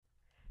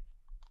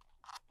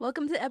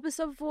Welcome to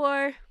episode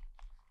 4.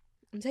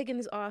 I'm taking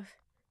this off.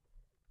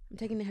 I'm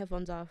taking the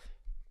headphones off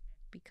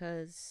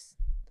because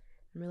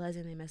I'm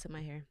realizing they mess up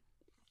my hair.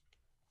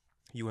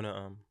 You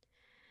wanna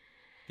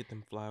get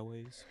them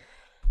flyaways?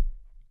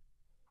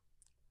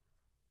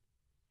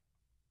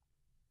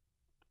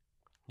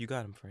 You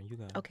got them, friend. You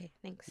got them. Okay,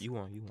 thanks. You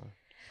won.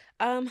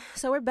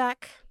 So we're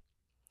back.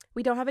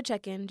 We don't have a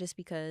check-in just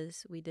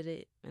because we did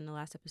it in the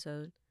last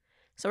episode.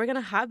 So we're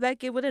gonna hop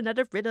back in with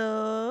another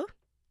riddle.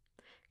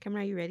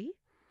 Cameron, are you ready?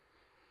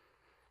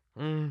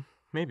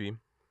 Maybe.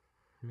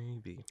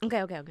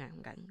 Okay.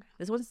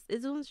 This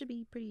one should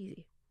be pretty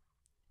easy.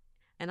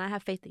 And I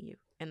have faith in you,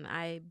 and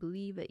I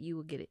believe that you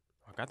will get it.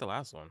 I got the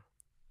last one.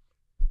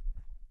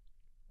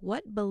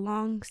 What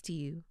belongs to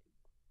you,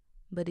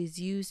 but is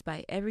used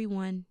by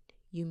everyone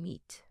you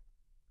meet?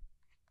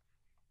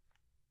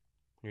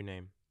 Your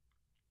name.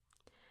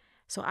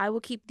 So I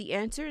will keep the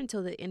answer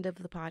until the end of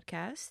the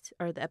podcast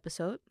or the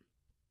episode.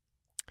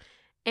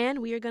 And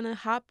we are going to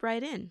hop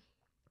right in.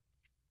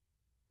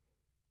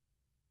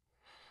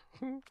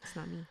 It's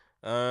not me.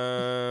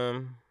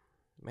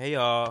 Hey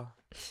y'all.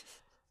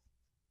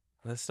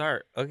 Let's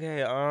start.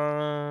 Okay,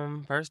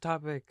 first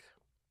topic.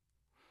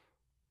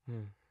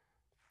 You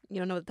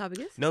don't know what the topic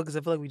is? No, because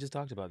I feel like we just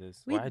talked about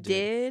this. We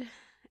did.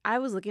 I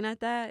was looking at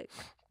that.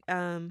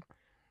 But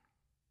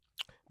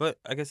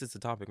I guess it's a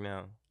topic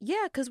now.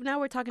 Yeah, because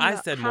now we're talking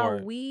about how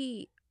more.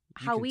 we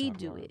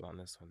do it. On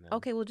this one, then.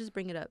 Okay, we'll just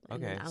bring it up.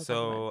 Okay,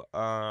 so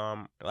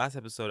last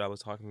episode I was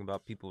talking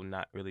about people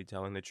not really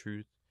telling the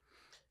truth.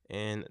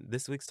 And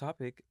this week's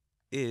topic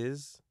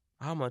is,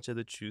 how much of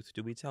the truth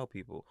do we tell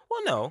people?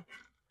 Well, no.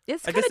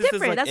 It's kind of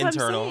different. That's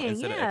internal what I'm saying.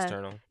 Instead of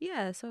external.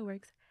 Yeah, so it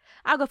works.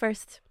 I'll go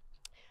first.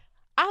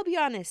 I'll be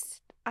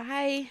honest.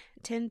 I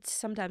tend to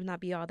sometimes not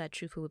be all that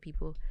truthful with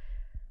people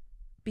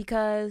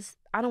because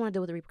I don't want to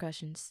deal with the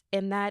repercussions.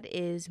 And that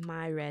is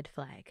my red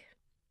flag.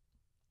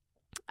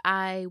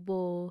 I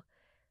will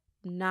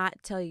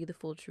not tell you the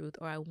full truth,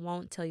 or I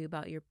won't tell you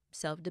about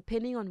yourself,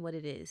 depending on what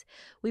it is.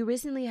 We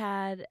recently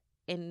had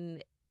a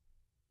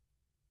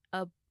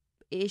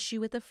issue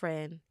with a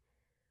friend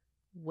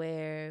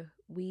where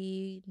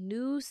we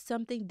knew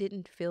something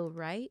didn't feel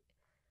right,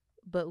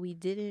 but we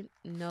didn't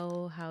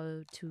know how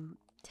to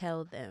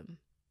tell them.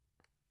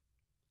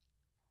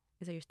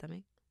 Is that your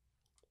stomach?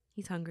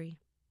 He's hungry.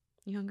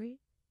 You hungry?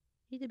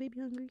 Is the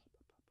baby hungry?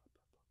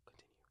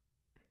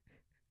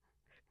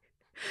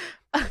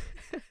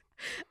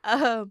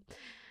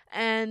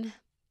 And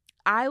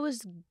I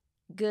was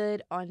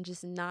good on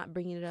just not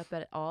bringing it up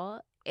at all.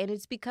 And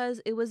it's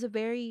because it was a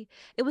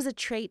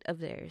trait of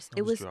theirs.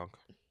 I was drunk,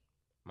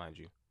 mind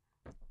you.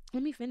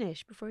 Let me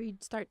finish before you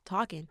start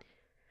talking.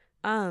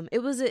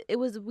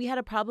 We had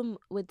a problem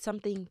with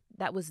something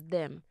that was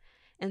them.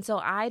 And so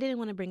I didn't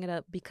want to bring it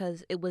up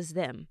because it was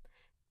them.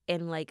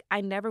 And like,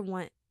 I never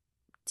want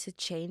to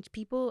change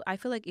people. I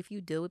feel like if you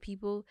deal with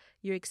people,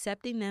 you're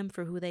accepting them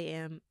for who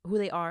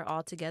they are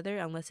altogether,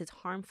 unless it's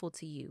harmful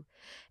to you.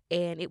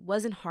 And it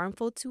wasn't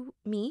harmful to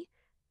me.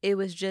 It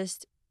was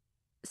just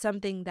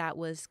something that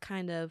was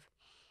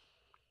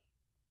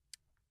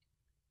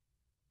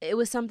it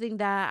was something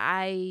that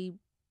I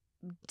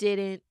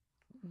didn't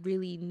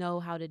really know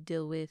how to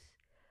deal with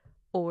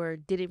or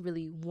didn't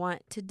really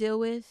want to deal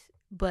with.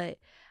 But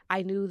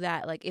I knew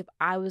that, like, if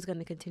I was going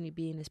to continue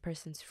being this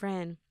person's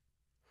friend,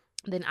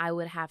 then I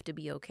would have to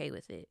be okay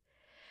with it.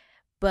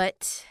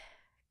 But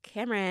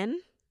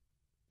Cameron,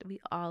 we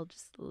all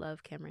just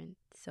love Cameron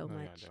so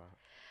much.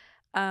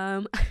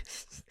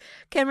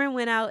 Cameron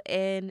went out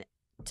and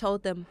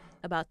told them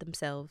about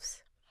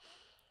themselves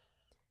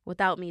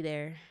without me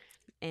there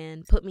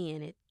and put me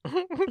in it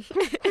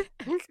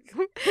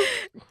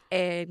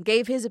and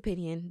gave his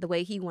opinion the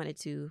way he wanted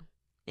to.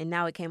 And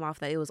now it came off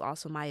that it was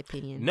also my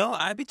opinion. No,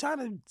 I'd be trying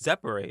to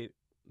separate.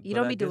 You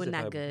don't be doing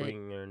that good.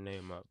 Bring your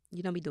name up.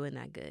 You don't be doing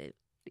that good.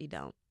 You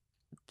don't.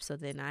 So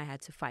then I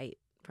had to fight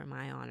for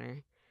my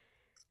honor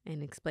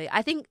and explain.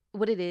 I think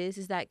what it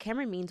is that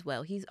Cameron means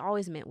well. He's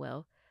always meant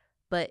well.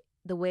 But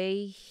the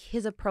way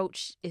his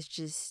approach is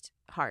just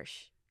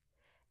harsh.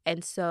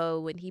 And so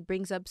when he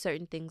brings up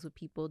certain things with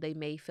people, they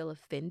may feel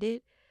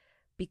offended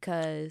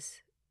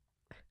because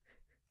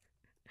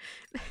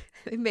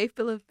it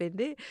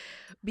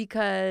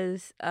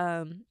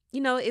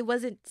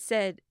wasn't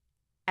said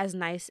as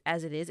nice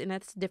as it is. And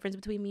that's the difference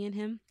between me and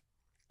him.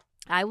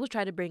 I will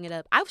try to bring it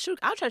up. I'll try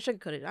to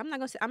sugarcoat it. I'm not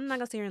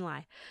gonna sit here and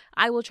lie.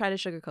 I will try to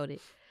sugarcoat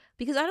it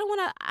because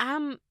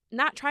I'm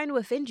not trying to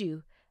offend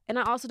you. And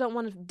I also don't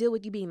want to deal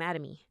with you being mad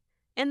at me.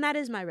 And that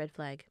is my red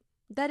flag.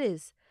 That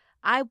is.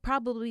 I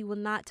probably will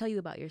not tell you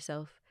about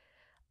yourself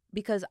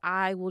because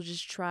I will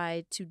just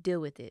try to deal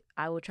with it.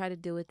 I will try to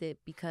deal with it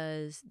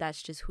because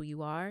that's just who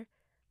you are.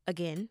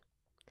 Again.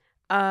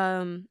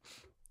 I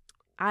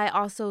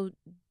also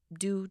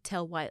do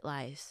tell white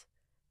lies.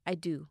 I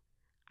do.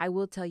 I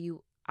will tell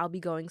you I'll be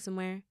going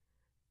somewhere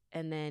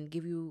and then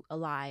give you a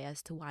lie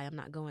as to why I'm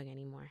not going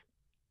anymore.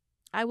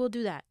 I will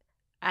do that.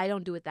 I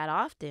don't do it that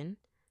often.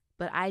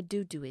 But I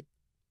do it,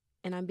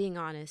 and I'm being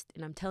honest,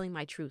 and I'm telling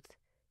my truth.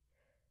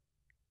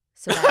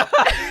 So that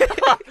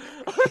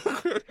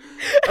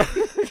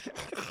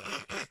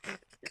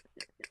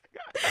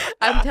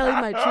I'm telling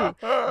my truth.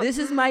 This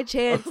is my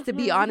chance to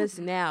be honest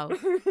now.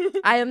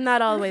 I am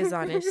not always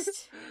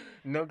honest.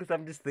 No, because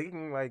I'm just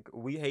thinking, like,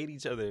 we hate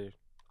each other.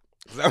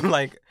 So I'm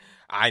like,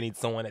 I need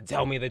someone to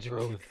tell me the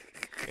truth.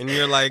 And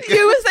you're like...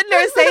 You were sitting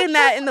there saying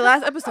that in the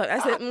last episode.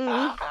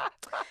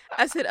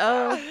 I said,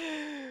 oh.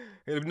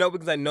 No,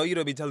 because I know you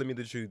don't be telling me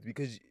the truth.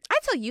 Because I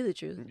tell you the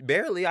truth.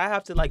 barely. I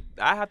have to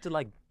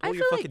pull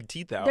your fucking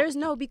teeth out. There's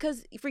no,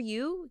 because for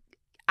you,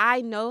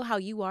 I know how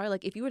you are.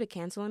 Like, if you were to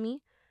cancel on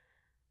me,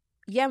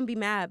 yeah, I'm gonna be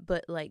mad,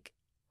 but like,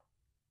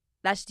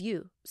 that's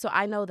you. So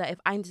I know that if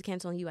I need to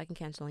cancel on you, I can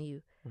cancel on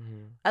you.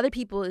 Mm-hmm. Other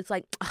people, it's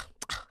like,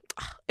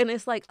 and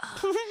it's like,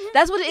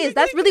 that's what it is.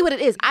 That's really what it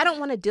is. I don't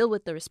want to deal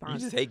with the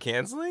response. You just hate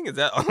canceling? Is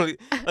that only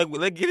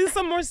like get it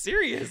something more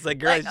serious? Like,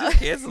 girl, it's just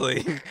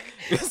canceling.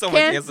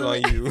 Someone cancel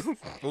on you.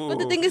 But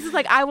the thing is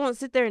like, I won't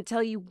sit there and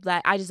tell you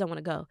that I just don't want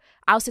to go.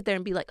 I'll sit there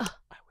and be like, oh,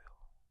 I will.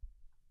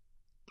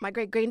 My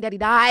great granddaddy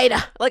died.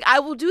 Like, I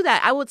will do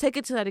that. I will take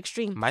it to that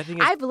extreme. My thing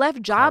is, I've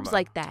left jobs karma.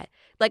 like that.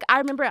 Like, I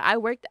remember I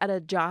worked at a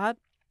job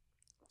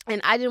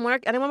and I didn't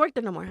want to work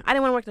there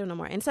no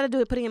more. Instead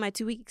of putting in my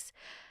 2 weeks,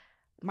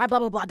 my blah,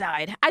 blah, blah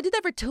died. I did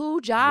that for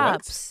 2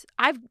 jobs.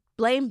 What? I've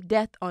blamed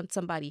death on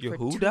somebody for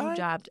who 2 died?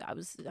 jobs.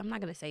 I'm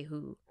not going to say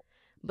who,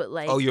 but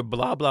like. Oh, your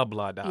blah, blah,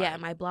 blah died. Yeah,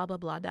 my blah, blah,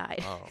 blah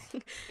died.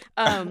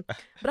 Oh.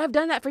 But I've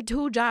done that for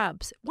 2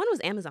 jobs. One was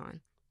Amazon.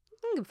 I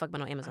don't give a fuck about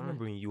no Amazon. I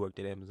remember when you worked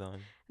at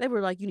Amazon. They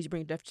were like, you need to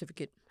bring a death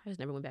certificate. I just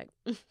never went back.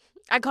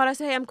 I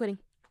said, hey, I'm quitting.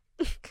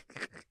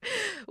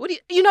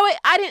 You know what?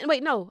 I didn't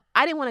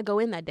want to go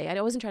in that day.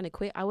 I wasn't trying to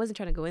quit. I wasn't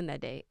trying to go in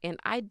that day. And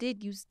I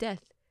did use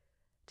death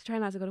to try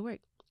not to go to work.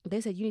 They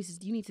said, you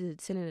need to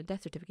send in a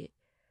death certificate.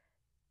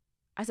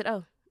 I said,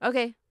 oh,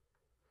 okay.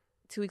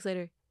 2 weeks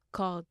later,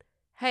 called,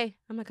 hey,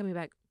 I'm not coming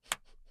back.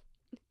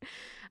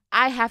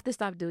 I have to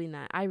stop doing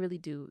that. I really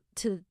do.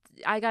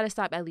 I got to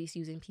stop at least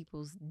using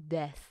people's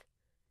death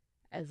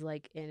as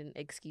like an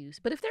excuse.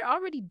 But if they're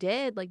already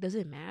dead, like, does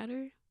it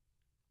matter?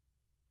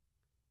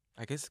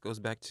 I guess it goes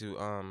back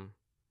to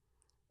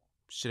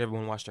should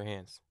everyone wash their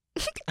hands?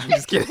 I'm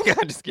just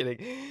kidding.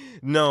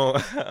 No.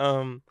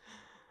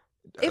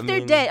 If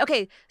they're dead,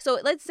 okay. So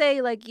let's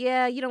say like,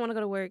 yeah, you don't want to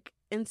go to work,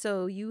 and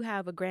so you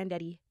have a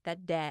granddaddy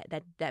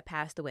that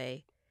passed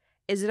away.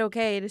 Is it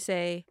okay to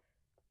say,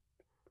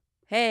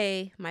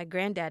 hey, my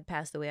granddad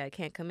passed away, I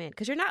can't come in?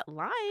 Because you're not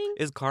lying.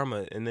 It's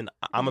karma, and then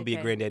I'm gonna be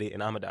a granddaddy,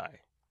 and I'm gonna die.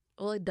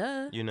 Well,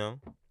 duh. You know.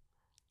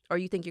 Or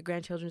you think your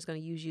grandchildren's gonna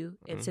use you,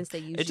 and since they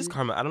use you, it's just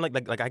karma. I don't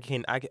like I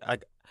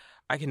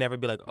can never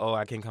be like, oh,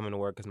 I can't come into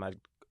work because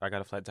I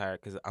got a flat tire,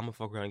 because I'm gonna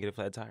fuck around and get a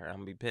flat tire. I'm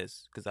gonna be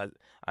pissed because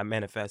I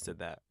manifested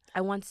that.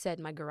 I once said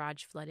my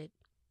garage flooded.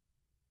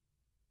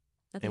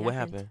 Nothing and what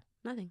happened?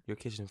 Nothing. Your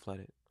kitchen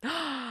flooded.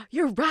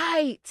 You're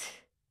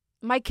right.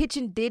 My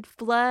kitchen did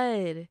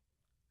flood.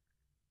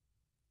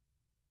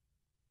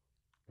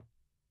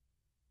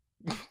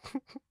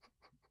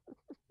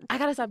 I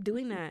gotta stop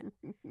doing that.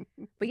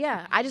 But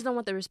yeah, I just don't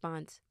want the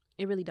response.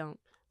 I really don't.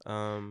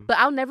 But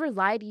I'll never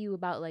lie to you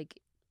about like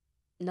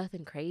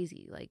nothing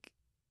crazy. Like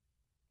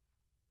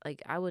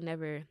I would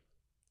never.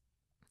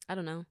 I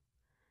don't know.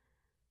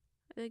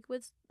 Like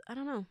I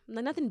don't know.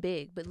 Nothing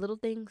big, but little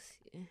things.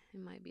 It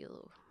might be a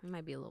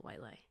little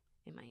white lie.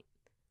 It might.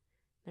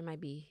 There might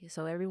be.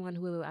 So everyone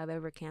who I've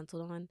ever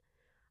canceled on,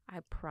 I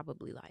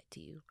probably lied to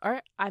you,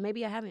 or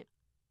maybe I haven't.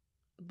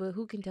 But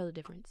who can tell the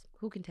difference?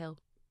 Who can tell?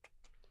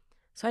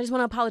 So I just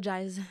want to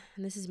apologize.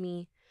 And this is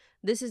me.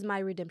 This is my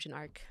redemption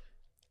arc.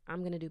 I'm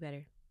going to do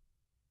better.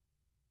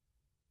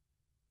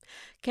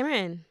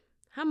 Cameron,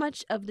 how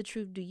much of the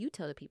truth do you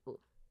tell to people?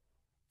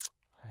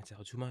 I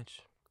tell too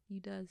much. You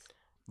does.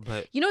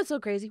 But you know what's so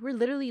crazy? We're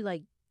literally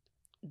like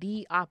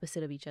the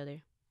opposite of each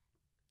other.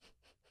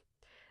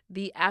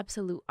 The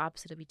absolute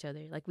opposite of each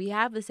other. Like, we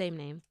have the same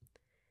name,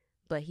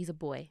 but he's a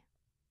boy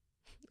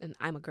and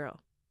I'm a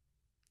girl.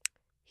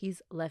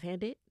 He's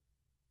left-handed.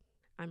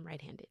 I'm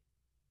right-handed.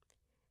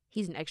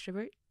 He's an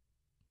extrovert.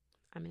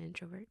 I'm an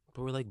introvert.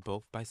 But we're like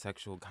both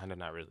bisexual, kind of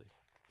not really.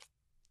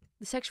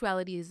 The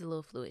sexuality is a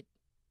little fluid.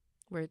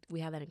 We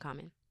have that in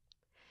common.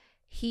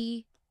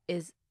 He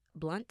is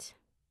blunt.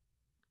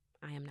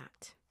 I am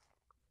not.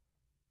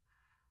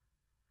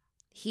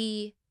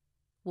 He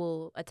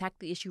will attack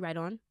the issue right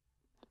on.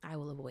 I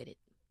will avoid it.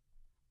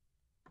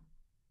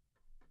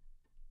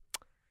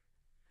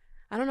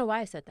 I don't know why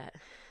I said that,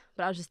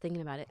 but I was just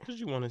thinking about it. Because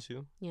you wanted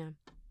to. Yeah.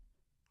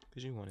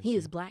 Because you wanted to. He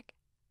is black.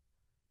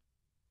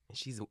 And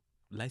she's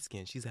light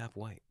skinned. She's half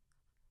white.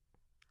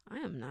 I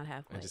am not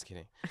half white. I'm just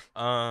kidding.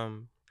 I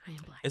am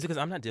black. It's because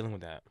I'm not dealing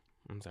with that.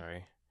 I'm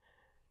sorry.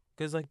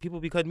 Because like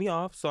people be cutting me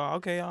off, so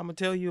okay, I'm gonna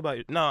tell you about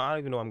it. No, I don't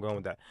even know where I'm going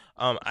with that.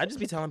 I just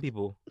be telling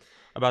people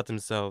about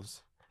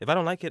themselves. If I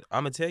don't like it,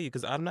 I'm gonna tell you,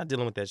 because I'm not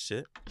dealing with that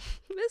shit.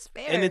 That's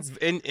fair. And it's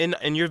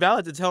and you're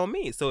valid to tell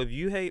me. So if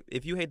you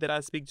hate that I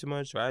speak too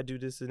much or I do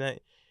this and that,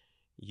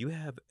 you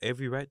have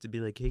every right to be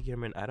like, hey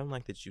Cameron, I don't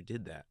like that you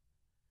did that.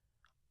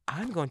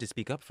 I'm going to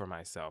speak up for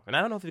myself, and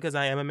I don't know if it's because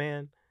I am a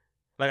man.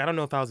 Like I don't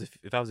know if I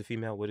was a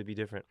female, would it be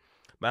different?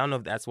 But I don't know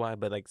if that's why.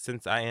 But like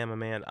since I am a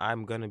man,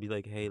 I'm gonna be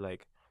like, hey,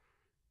 like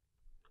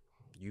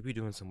you be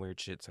doing some weird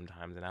shit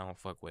sometimes, and I don't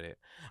fuck with it.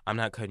 I'm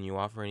not cutting you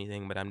off or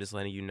anything, but I'm just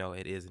letting you know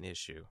it is an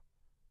issue.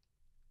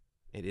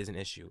 It is an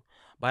issue.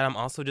 But I'm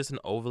also just an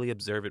overly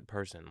observant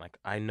person. Like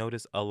I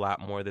notice a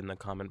lot more than the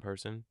common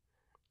person.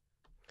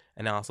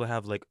 And I also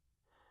have like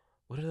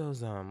what are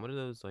those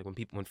like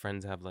when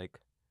friends have like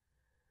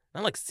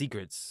not like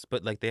secrets,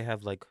 but like they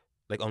have like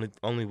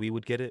only we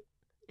would get it.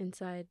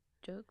 Inside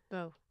joke?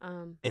 No.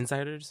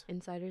 Insiders?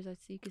 Insiders, I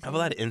see. I have a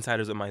lot of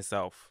insiders with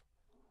myself.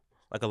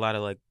 Like a lot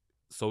of like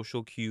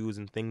social cues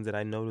and things that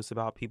I notice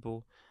about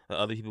people that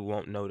other people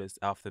won't notice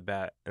off the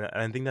bat. And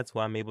I think that's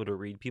why I'm able to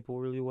read people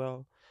really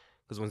well.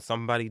 Because when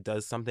somebody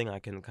does something, I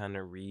can kind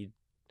of read.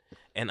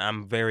 And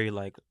I'm very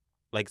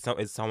if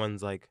someone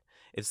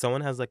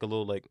has like a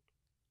little like,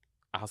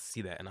 I'll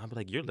see that and I'll be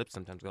like, your lips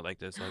sometimes go like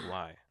this. Like,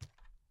 why?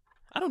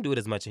 I don't do it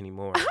as much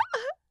anymore.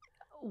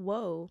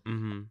 Whoa.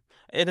 Mm-hmm.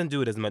 I don't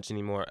do it as much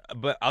anymore.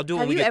 But I'll do it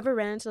Have when you we get... ever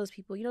ran into those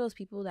people? You know those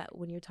people that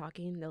when you're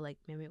talking, they'll like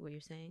mimic what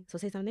you're saying? So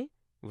say something.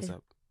 What's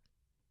up?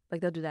 Like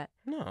they'll do that.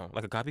 No,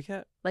 like a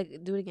copycat?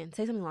 Like do it again.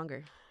 Say something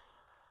longer.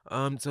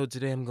 So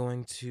today I'm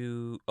going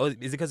to... Oh, is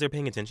it because they're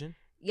paying attention?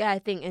 Yeah, I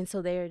think. And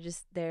so they're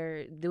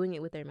doing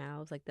it with their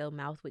mouths. Like they'll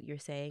mouth what you're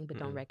saying, but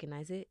don't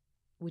recognize it.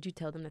 Would you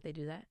tell them that they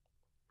do that?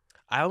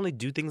 I only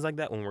do things like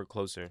that when we're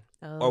closer,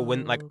 Oh, or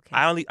when like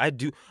okay.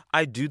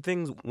 I do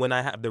things when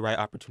I have the right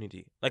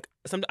opportunity. Like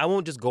I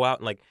won't just go out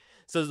and like.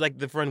 So it's like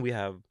the friend we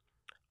have.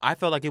 I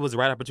felt like it was the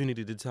right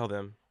opportunity to tell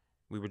them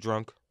we were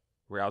drunk,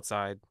 we're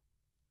outside.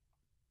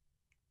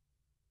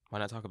 Why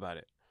not talk about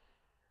it?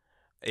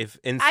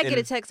 I get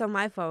a text on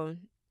my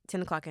phone,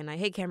 10 o'clock at night.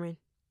 Hey Cameron,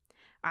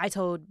 I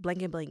told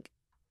blank and blank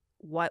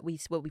what we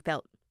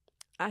felt.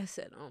 I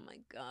said, oh my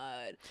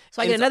God.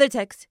 So I get another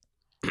text.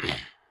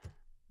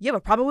 You have a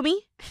problem with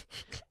me?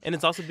 And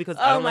it's also because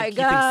I don't like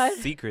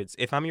keeping secrets.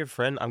 If I'm your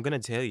friend, I'm gonna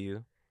tell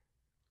you.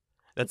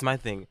 That's my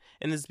thing,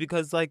 and it's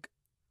because like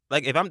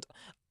if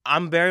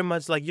I'm very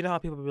much like, you know how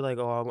people be like,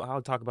 oh,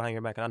 I'll talk behind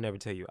your back, and I'll never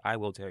tell you. I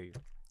will tell you.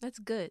 That's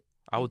good.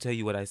 I will tell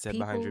you what I said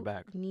behind your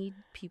back. Need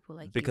people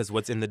like because you.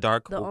 What's in the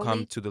dark will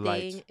come to the light.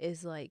 The only thing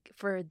is like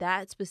for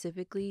that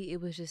specifically, it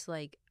was just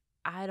like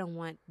I don't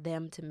want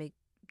them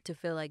to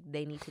feel like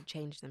they need to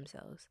change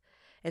themselves.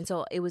 And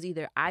so it was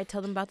either I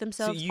tell them about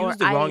themselves you used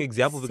the wrong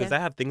example because I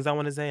have things I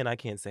want to say and I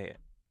can't say it.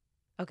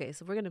 Okay,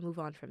 so we're going to move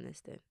on from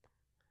this then.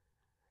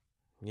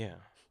 Yeah.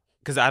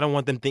 Because I don't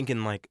want them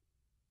thinking like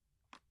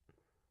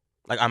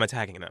I'm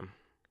attacking them.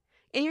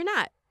 And you're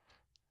not.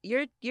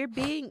 You're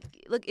being,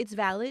 look, it's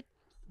valid,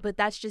 but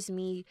that's just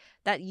me.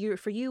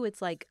 For you,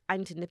 it's like, I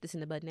need to nip this in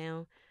the bud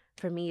now.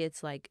 For me,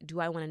 it's like, do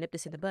I want to nip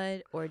this in the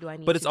bud or do I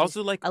need to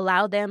also like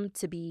allow them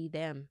to be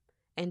them?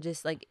 And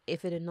just like,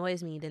 if it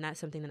annoys me, then that's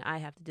something that I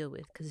have to deal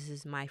with because this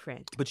is my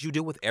friend. But you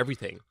deal with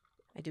everything.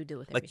 I do deal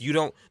with everything. Like you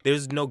don't,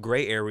 there's no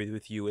gray area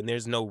with you and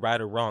there's no right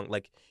or wrong.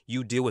 Like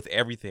you deal with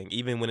everything,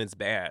 even when it's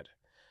bad.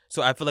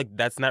 So I feel like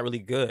that's not really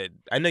good.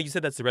 I know you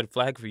said that's a red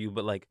flag for you,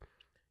 but like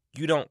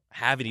you don't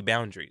have any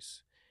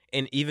boundaries.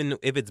 And even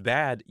if it's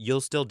bad,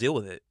 you'll still deal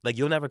with it. Like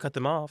you'll never cut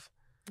them off.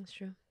 That's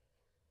true.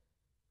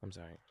 I'm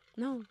sorry.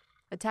 No,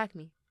 attack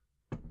me.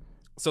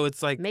 So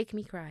it's like, make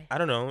me cry. I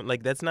don't know.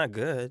 Like that's not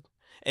good.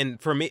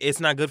 And for me, it's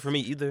not good for me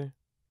either.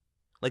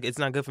 Like, it's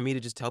not good for me to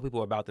just tell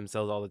people about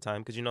themselves all the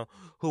time. Because, you know,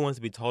 who wants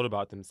to be told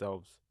about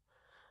themselves?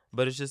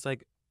 But it's just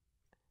like,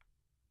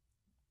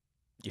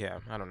 yeah,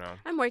 I don't know.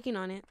 I'm working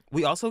on it.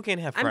 We also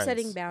can't have friends. I'm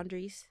setting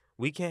boundaries.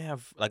 We can't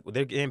have, like,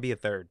 there can't be a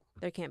third.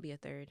 There can't be a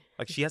third.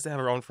 Like, she has to have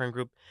her own friend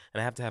group,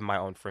 and I have to have my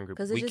own friend group.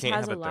 Because it just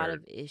has a lot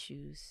of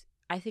issues.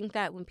 I think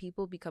that when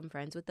people become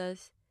friends with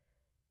us,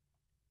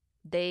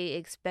 they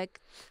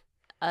expect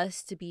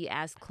us to be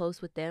as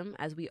close with them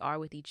as we are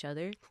with each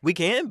other. We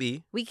can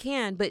be. We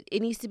can, but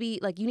it needs to be,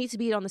 like, you need to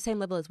be on the same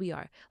level as we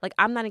are. Like,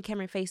 I'm not in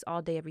Cameron's face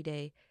all day, every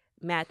day,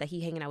 mad that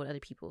he hanging out with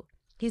other people.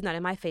 He's not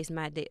in my face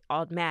mad.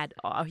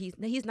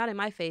 He's not in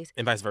my face.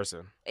 And vice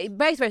versa.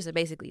 Vice versa,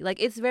 basically.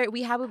 Like,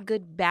 we have a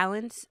good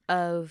balance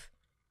of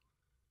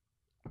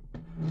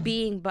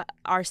being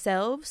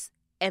ourselves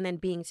and then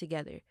being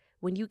together.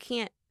 When you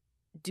can't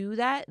do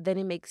that, then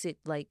it makes it,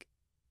 like,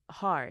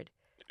 hard.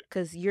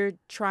 Because you're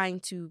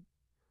trying to,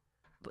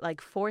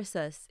 like, force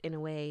us in a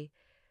way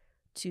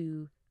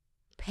to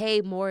pay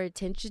more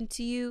attention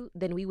to you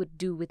than we would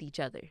do with each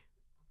other.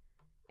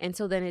 And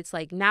so then it's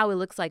like, now it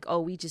looks like, oh,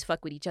 we just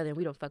fuck with each other and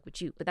we don't fuck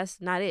with you. But that's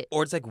not it.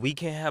 Or it's like, we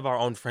can't have our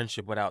own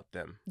friendship without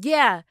them.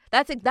 Yeah,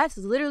 that's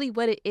literally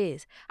what it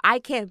is. I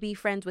can't be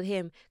friends with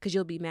him because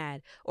you'll be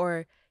mad.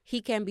 Or he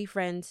can't be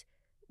friends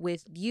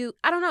with you.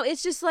 I don't know.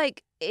 It's just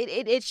like,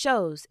 it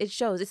shows. It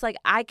shows. It's like,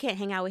 I can't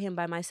hang out with him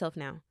by myself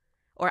now.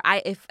 Or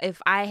if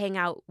I hang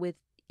out with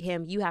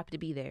him, you have to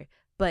be there.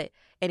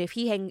 And if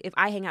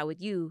I hang out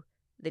with you,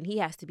 then he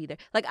has to be there.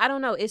 Like, I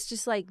don't know. It's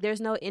just like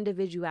there's no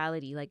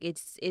individuality. Like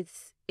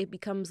it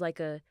becomes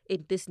like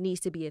this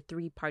needs to be a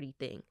 3-party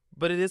thing.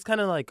 But it is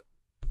kind of like,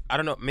 I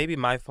don't know, maybe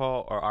my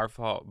fault or our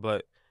fault,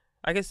 but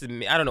I guess I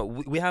don't know.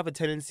 We have a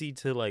tendency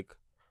to like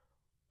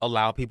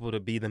allow people to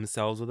be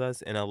themselves with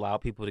us and allow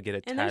people to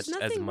get And there's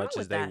attached as nothing wrong much as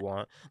with they that.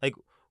 want. Like,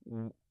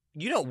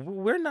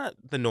 we're not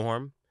the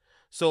norm.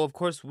 So, of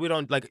course, we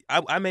don't, like,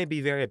 I may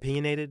be very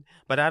opinionated,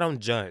 but I don't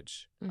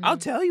judge. I'll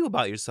tell you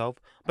about yourself,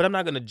 but I'm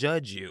not going to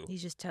judge you.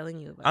 He's just telling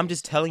you about I'm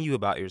just telling you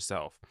about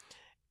yourself.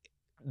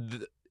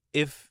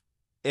 If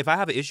I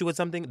have an issue with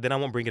something, then I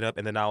won't bring it up,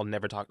 and then I'll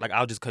never talk. Like,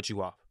 I'll just cut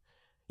you off.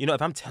 You know,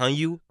 if I'm telling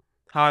you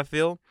how I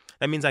feel,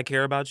 that means I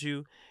care about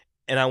you,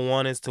 and I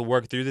want us to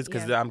work through this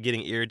because I'm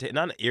getting irritated.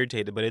 Not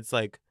irritated, but it's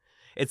like,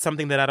 it's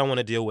something that I don't want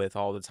to deal with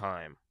all the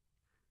time.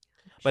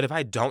 But if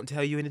I don't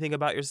tell you anything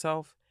about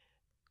yourself,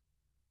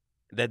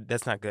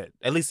 that's not good.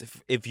 At least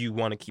if you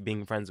want to keep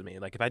being friends with me.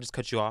 Like, if I just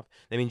cut you off,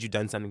 that means you've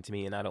done something to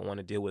me, and I don't want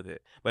to deal with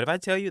it. But if I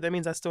tell you, that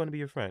means I still want to be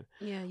your friend.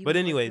 Yeah. But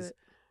anyways,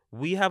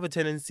 we have a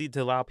tendency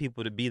to allow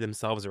people to be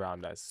themselves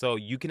around us. So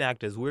you can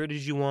act as weird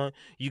as you want.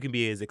 You can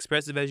be as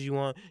expressive as you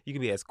want. You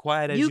can be as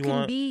quiet as you want. You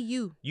can be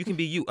you. You can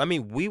be you. I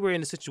mean, we were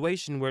in a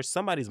situation where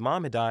somebody's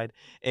mom had died,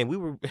 and we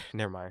were...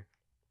 Never mind.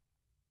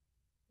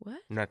 What?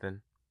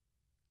 Nothing.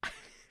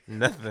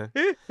 Nothing.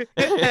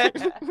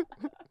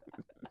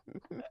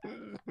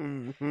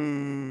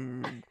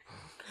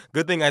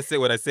 Good thing I said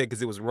what I said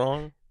because it was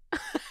wrong.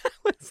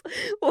 What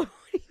are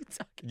you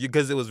talking?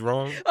 Because it was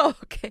wrong. Oh,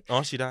 okay.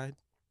 Oh, she died.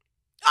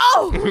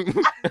 Oh.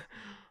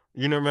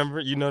 You know, remember?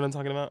 You know what I'm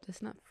talking about?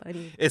 That's not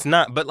funny. It's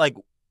not, but like,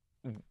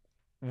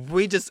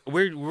 we're just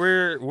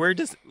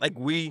like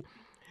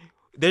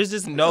there's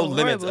just no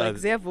limit to us.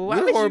 Example.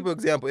 What a horrible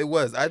example. It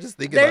was. I just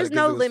think there's about it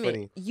no it was limit.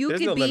 funny. You There's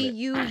can no be limit.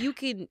 you. You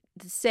can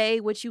say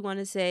what you want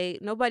to say.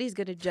 Nobody's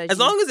gonna judge you. As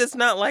long as it's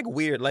not like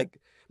weird. Like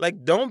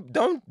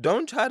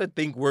don't try to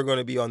think we're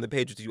gonna be on the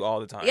page with you all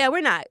the time. Yeah,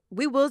 we're not.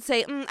 We will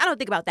say, I don't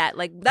think about that.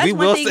 Like, that's We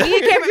one will thing. say- Me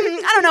and Cameron,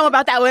 I don't know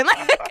about that one.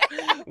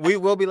 Like, We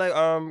will be like,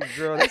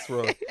 girl, that's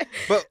wrong.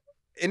 But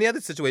in the other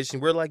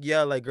situation, we're like,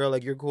 yeah, like, girl,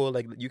 like, you're cool.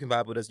 Like, you can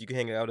vibe with us. You can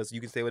hang out with us. You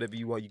can say whatever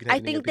you want. You can have I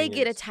any think they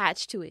get opinions.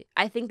 attached to it.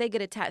 I think they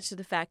get attached to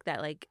the fact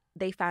that, like,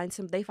 they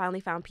finally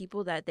found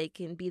people that they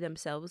can be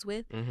themselves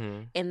with,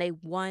 Mm-hmm. and they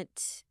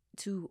want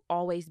to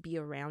always be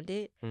around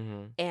it.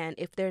 Mm-hmm. And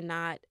if they're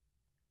not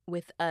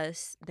with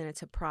us, then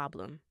it's a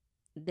problem.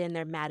 Then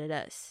they're mad at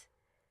us.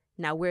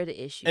 Now we're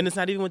the issue. And it's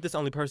not even with this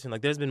only person.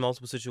 Like, there's been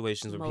multiple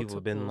situations where people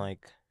have been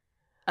like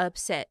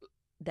upset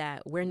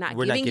that we're not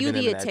not giving you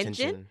them the that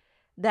attention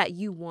that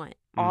you want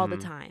all the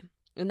Mhm. time.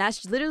 And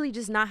that's literally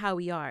just not how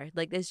we are.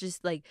 Like, it's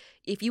just like,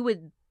 if you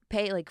would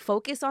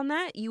focus on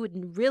that, you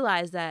would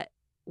realize that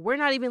we're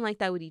not even like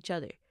that with each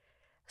other.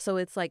 So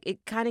it's like,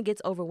 it kind of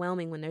gets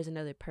overwhelming when there's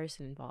another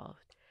person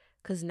involved.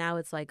 Because now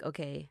it's like,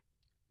 okay.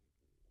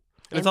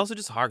 And it's also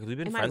just hard because we've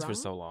been am I friends for wrong?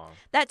 so long.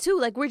 That too,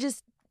 like,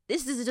 this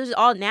is just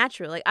all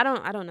natural. Like, I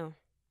don't know.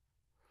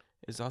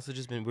 It's also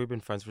just we've been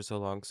friends for so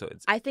long, so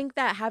it's... I think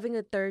that having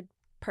a third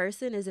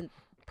person isn't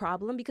a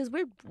problem because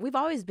we've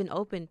always been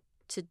open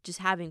to just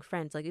having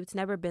friends. Like, it's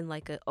never been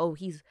like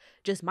he's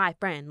just my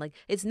friend. Like,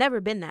 it's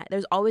never been that.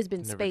 There's always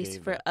been Never space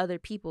gave for that. other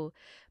people,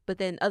 but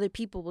then other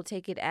people will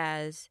take it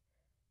as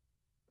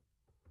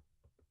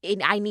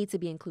I need to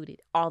be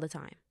included all the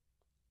time.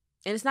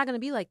 And it's not going to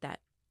be like that.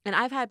 And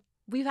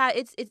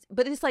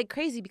but it's like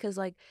crazy because,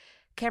 like,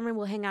 Cameron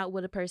will hang out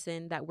with a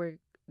person that we're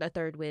a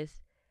third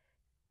with,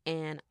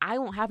 and I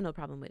won't have no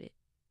problem with it.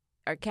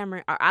 Or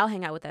I'll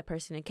hang out with that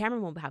person and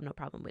Cameron won't have no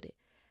problem with it.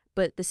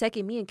 But the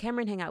second me and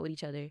Cameron hang out with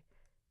each other,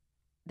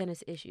 then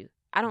it's an issue.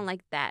 I don't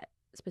like that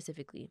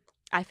specifically.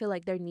 I feel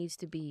like there needs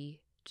to be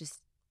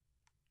just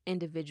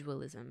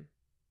individualism,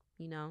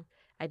 you know?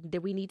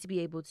 That we need to be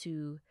able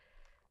to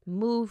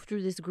move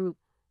through this group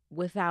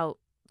without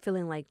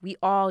feeling like we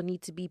all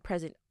need to be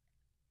present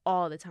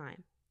all the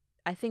time.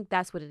 I think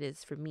that's what it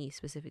is for me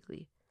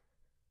specifically.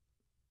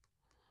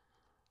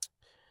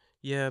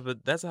 Yeah,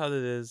 but that's how it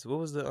is. What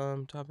was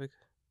the topic?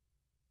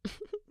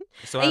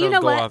 So And I you don't know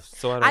go what? off.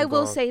 So I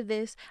will say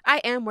this. I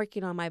am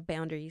working on my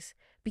boundaries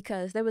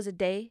because there was a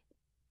day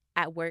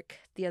at work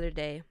the other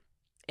day,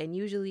 and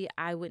usually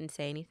I wouldn't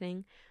say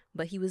anything,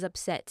 but he was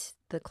upset.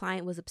 The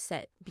client was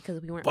upset because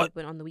we weren't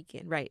open on the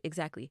weekend. Right,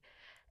 exactly.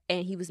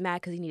 And he was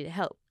mad because he needed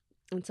help.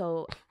 And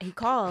so he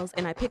calls,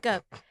 and I pick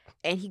up,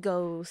 and he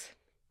goes,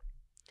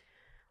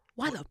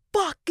 "Why the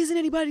fuck isn't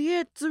anybody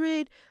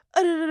answering?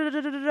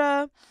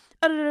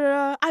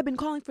 I've been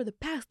calling for the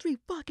past 3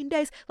 fucking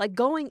days," like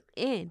going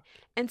in.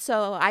 And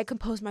so I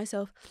compose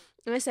myself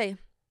and I say,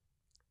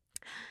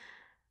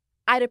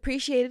 "I'd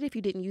appreciate it if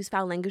you didn't use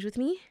foul language with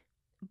me,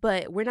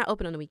 but we're not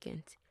open on the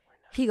weekends."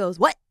 He goes,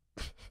 "What?"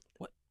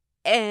 What?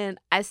 And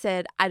I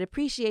said, "I'd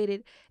appreciate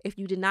it if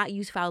you did not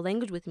use foul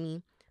language with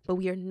me, but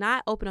we are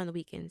not open on the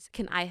weekends.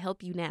 Can I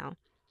help you now?"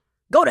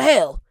 "Go to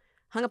hell."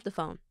 Hung up the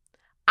phone.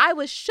 I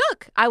was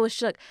shook. I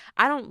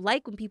don't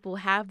like when people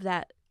have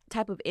that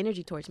type of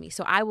energy towards me.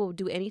 So I will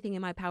do anything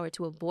in my power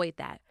to avoid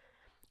that.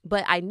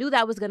 But I knew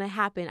that was going to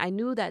happen. I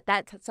knew that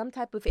some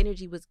type of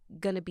energy was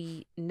going to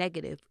be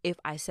negative if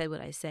I said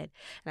what I said.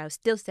 And I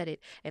still said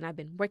it. And I've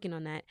been working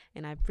on that.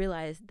 And I'm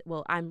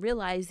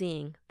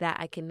realizing that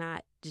I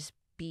cannot just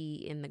be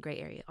in the gray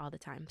area all the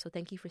time. So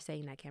thank you for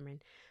saying that,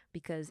 Cameron.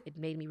 because it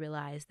made me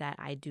realize that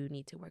I do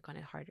need to work on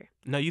it harder.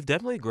 No, you've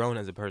definitely grown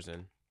as a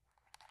person.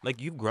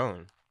 Like, you've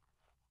grown.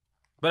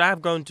 But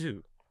I've grown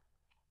too.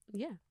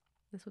 Yeah,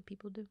 that's what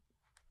people do.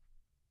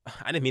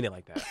 I didn't mean it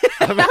like that.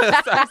 I'm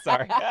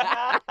sorry.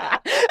 I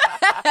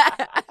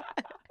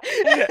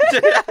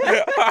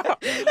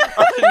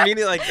didn't mean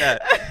it like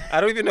that.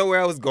 I don't even know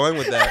where I was going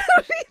with that.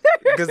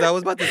 Because I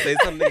was about to say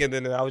something and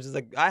then I was just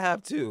like, I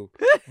have too.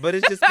 But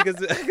it's just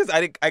because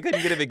I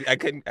couldn't get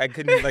I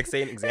couldn't like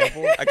say an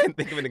example. I couldn't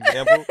think of an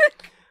example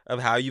of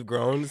how you've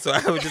grown. So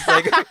I was just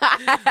like,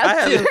 I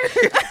have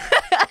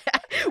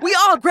We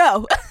all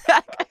grow.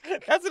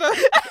 That's what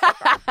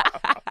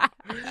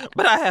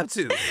but I have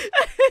too.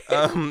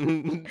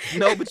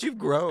 No, but you've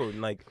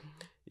grown. Like,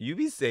 you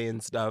be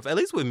saying stuff. At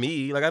least with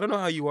me. Like, I don't know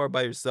how you are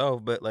by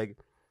yourself, but like,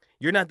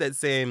 you're not that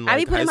same. Like, I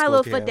be putting my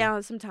little foot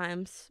down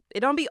sometimes.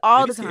 It don't be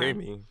all the time.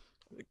 Me.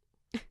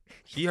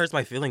 She hurts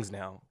my feelings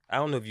now. I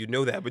don't know if you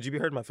know that, but you be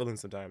hurting my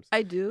feelings sometimes.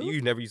 I do.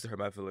 You never used to hurt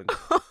my feelings.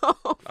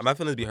 My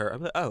feelings be hurt.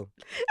 I'm like, oh.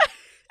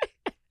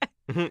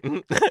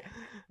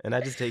 And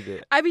I just take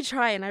it. I be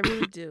trying. I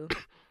really do.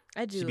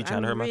 I do. She be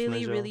trying to hurt my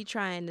feelings, really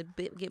trying to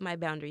get my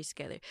boundaries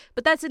together.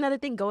 But that's another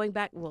thing. Going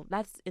back, well,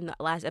 that's in the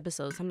last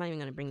episode, so I'm not even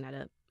gonna bring that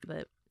up.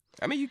 But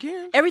I mean, you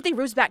can. Everything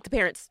roots back to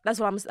parents.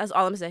 That's all I'm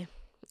gonna say.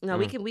 No,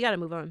 we gotta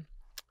move on.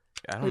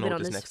 I don't know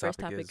what this next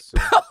topic is. So.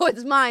 Oh,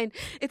 it's mine.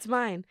 It's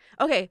mine.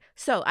 Okay,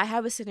 so I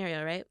have a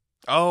scenario, right?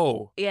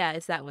 Oh. Yeah,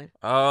 it's that one.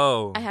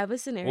 Oh. I have a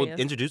scenario. Well,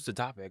 introduce the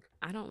topic.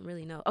 I don't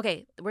really know.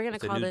 Okay, we're gonna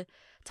call the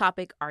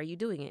topic "Are You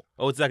Doing It?"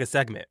 Oh, it's like a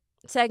segment.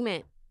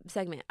 Segment.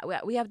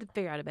 We have to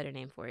figure out a better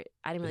name for it.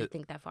 I didn't really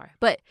think that far,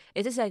 but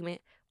it's a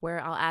segment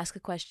where I'll ask a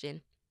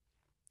question,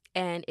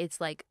 and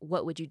it's like,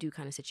 "What would you do?"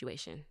 kind of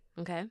situation.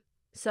 Okay.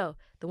 So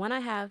the one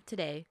I have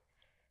today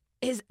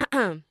is,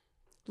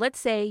 let's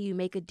say you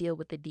make a deal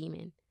with the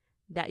demon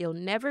that you'll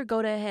never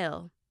go to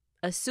hell,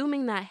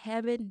 assuming that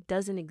heaven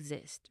doesn't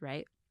exist,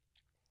 right?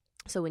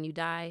 So when you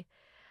die,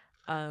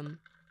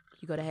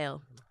 you go to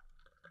hell.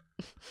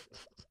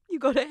 You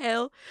go to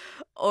hell,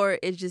 or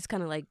it's just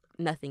kind of like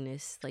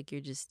nothingness, like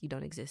you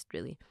don't exist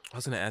really. I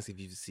was gonna ask if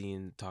you've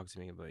seen Talk to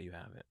Me, but you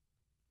haven't.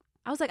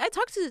 I was like,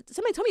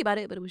 somebody told me about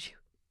it, but it was you.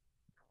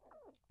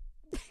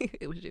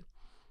 It was you.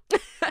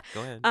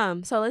 Go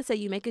ahead. So let's say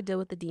you make a deal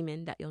with the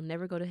demon that you'll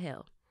never go to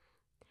hell.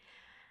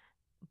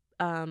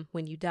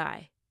 When you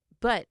die,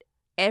 but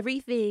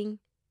everything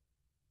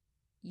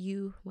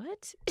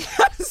what?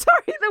 I'm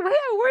sorry, the way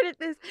I worded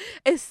this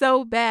is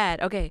so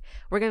bad. Okay,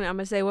 I'm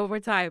gonna say it one more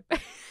time.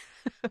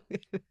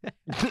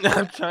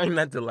 I'm trying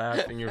not to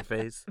laugh in your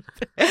face.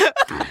 I'm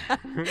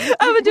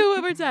gonna do it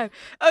one more time.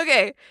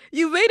 Okay,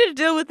 you made a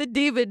deal with the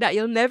demon that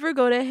you'll never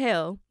go to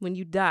hell when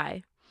you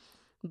die,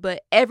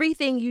 but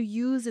everything you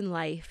use in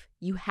life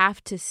you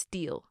have to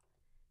steal.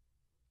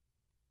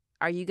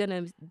 Are you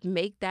gonna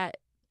make that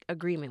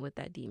agreement with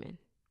that demon?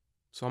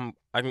 So I'm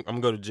gonna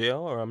go to jail,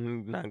 or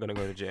I'm not gonna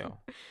go to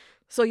jail.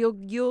 So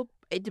you'll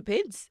it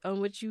depends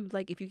on what you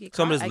like. If you get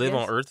so caught, I'm gonna just live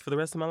on Earth for the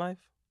rest of my life.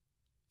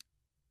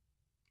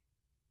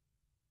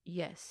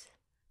 Yes.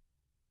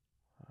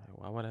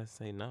 Why would I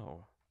say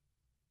no?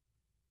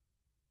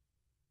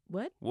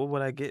 What? What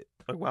would I get?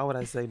 Like, why would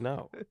I say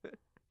no?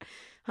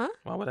 Huh?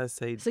 Why would I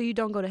say? So you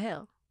don't go to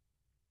hell.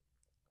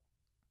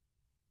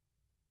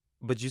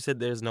 But you said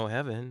there's no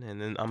heaven,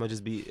 and then I'm gonna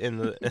just be in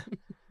the.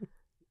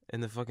 In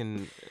the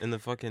fucking.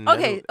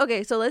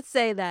 Okay. So let's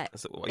say that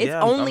it's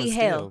only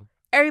hell.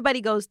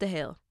 Everybody goes to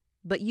hell,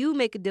 but you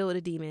make a deal with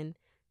a demon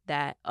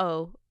that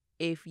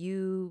if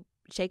you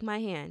shake my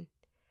hand,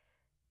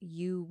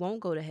 you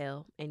won't go to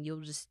hell, and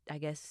you'll just, I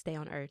guess, stay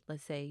on Earth.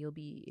 Let's say you'll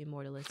be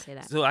immortal. Let's say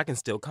that. So I can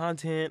steal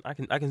content. I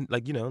can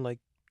like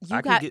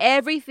You got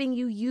everything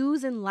you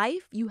use in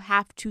life. You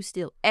have to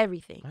steal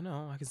everything. I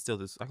know. I can steal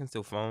this. I can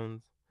steal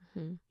phones.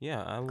 Mm-hmm.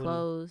 Yeah, I would.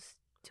 Clothes.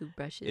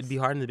 Toothbrushes. It'd be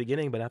hard in the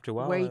beginning, but after a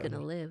while, where are you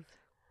gonna live?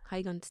 How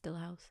you gonna steal a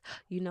house?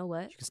 You know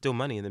what? You can steal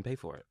money and then pay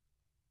for it.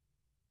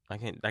 I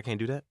can't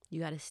do that.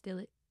 You gotta steal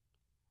it.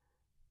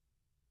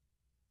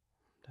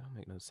 That don't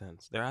make no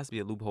sense. There has to be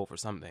a loophole for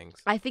some things.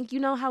 I think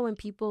you know how when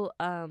people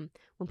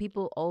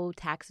owe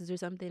taxes or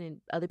something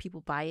and other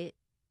people buy it,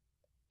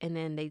 and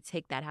then they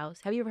take that house.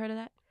 Have you ever heard of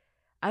that?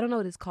 I don't know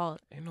what it's called.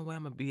 Ain't no way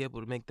I'm gonna be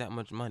able to make that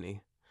much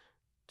money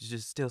to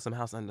just steal some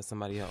house under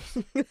somebody else.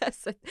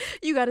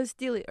 You gotta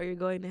steal it or you're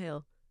going to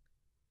hell.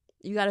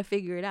 You gotta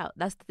figure it out.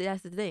 That's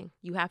the thing.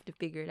 You have to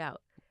figure it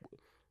out.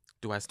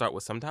 Do I start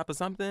with some type of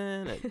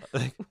something? No.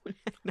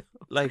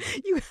 Like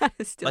you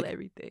gotta steal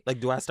everything. Like,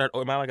 do I start?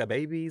 Or am I like a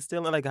baby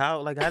stealing? Like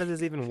how does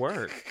this even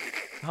work?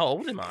 How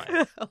old am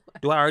I?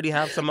 Do I already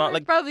have some?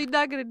 We're probably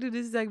not gonna do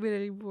this segment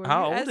anymore.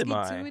 How You're old am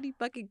I? Too many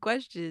fucking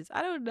questions.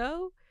 I don't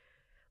know.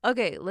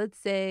 Okay, let's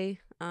say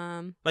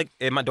like,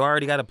 do I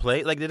already got to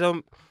play? Like,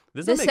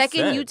 the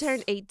second you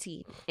turn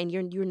 18 and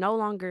you're no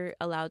longer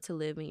allowed to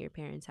live in your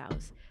parents'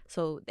 house.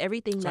 So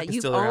everything that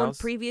you've owned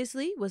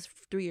previously was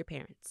through your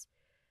parents.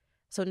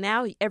 So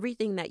now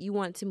everything that you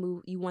want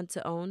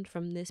to own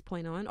from this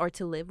point on, or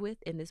to live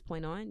with in this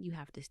point on, you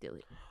have to steal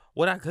it.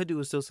 What I could do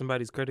is steal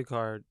somebody's credit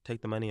card,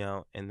 take the money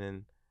out, and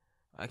then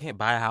I can't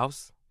buy a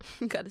house.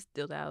 You gotta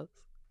steal the house.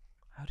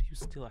 How do you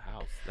steal a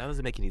house? That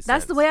doesn't make any sense.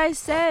 That's the way I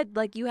said.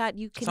 Like you can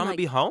So I'm gonna like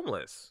be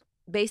homeless.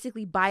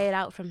 basically buy it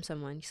out from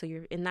someone. So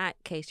you're in that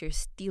case, you're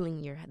stealing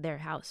their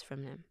house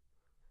from them.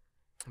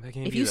 That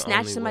can't If be you the snatch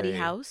only somebody's way.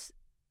 house,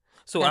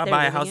 So that I they're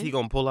buy a living house, in? he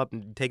gonna pull up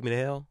and take me to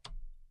hell?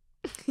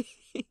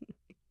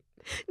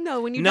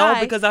 no, when you No,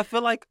 die, because I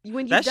feel like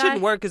when you that die,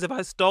 shouldn't work. Because if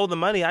I stole the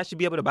money, I should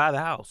be able to buy the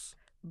house.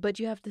 but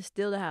you have to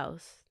steal the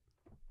house.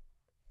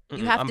 You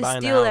Mm-mm, have I'm to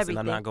buying steal the house everything.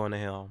 and I'm not going to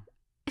hell.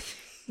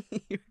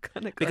 You're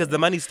gonna go Because ahead. the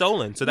money's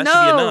stolen, so that no,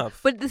 should be enough.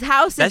 but this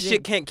house That isn't.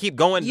 shit can't keep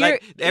going. You're-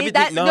 Like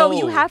everything. no,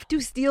 you have to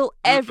steal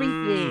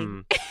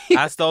everything.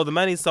 I stole the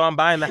money, so I'm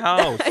buying the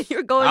house.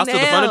 You're going I'll to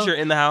steal the hell. furniture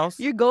in the house.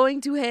 You're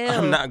going to hell.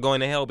 I'm not going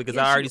to hell because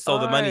Yes, I already you stole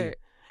the money. are.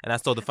 And I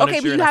stole the Okay,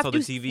 furniture but you and I have stole to.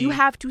 the TV. You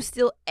have to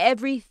steal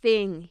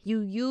everything you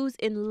use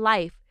in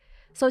life.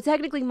 So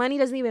technically, money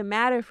doesn't even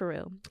matter for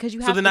real because you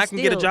have. So then to I can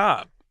get a steal.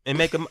 job and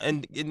make them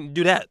and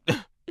do that. So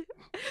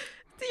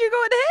you're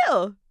going to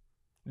hell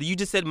You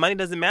just said money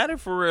doesn't matter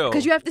for real.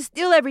 because you have to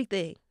steal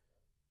everything.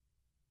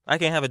 I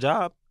can't have a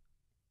job.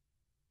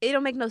 It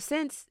don't make no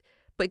sense,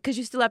 but because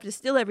you still have to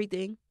steal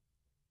everything.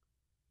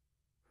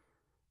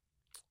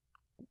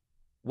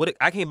 What?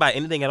 I can't buy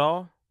anything at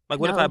all. Like,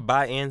 what if No. I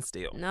buy and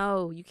steal?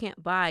 No, you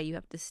can't buy. You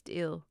have to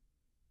steal.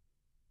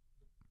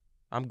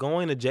 I'm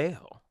going to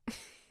jail,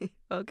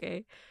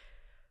 Okay.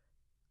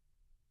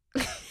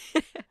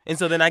 and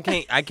so then I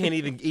can't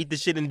even eat the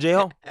shit in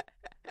jail.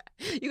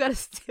 You gotta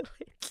steal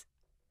it.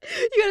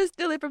 You gotta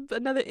steal it from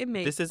another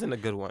inmate. This isn't a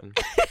good one.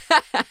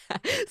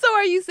 So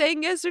are you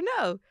saying yes or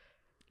no?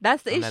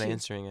 That's the I'm issue. not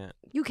answering it.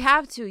 You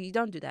have to. You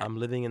don't do that. I'm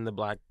living in the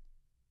black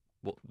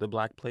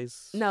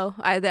place. No,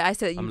 I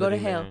said you I'm go to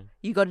living hell.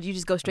 there. You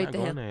just go I'm straight not to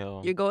going hell. to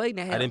hell. You're going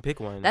to hell. I didn't pick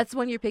one. That's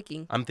one you're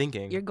picking. I'm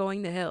thinking. You're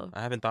going to hell.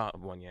 I haven't thought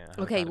of one yet.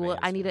 Okay, well,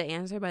 I need an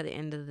answer by the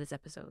end of this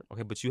episode.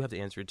 Okay, but you have to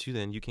answer it too.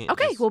 Then you can't.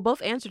 Okay, just- we'll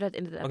both answer it at the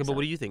end of the episode. Okay, but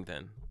what do you think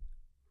then?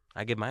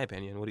 I give my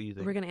opinion. What do you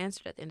think? We're gonna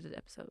answer it at the end of the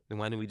episode. Then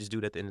why don't we just do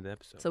it at the end of the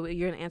episode? So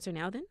you're gonna answer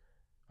now then?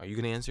 Are you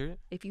gonna answer it?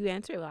 If you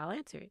answer it, well, I'll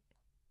answer it.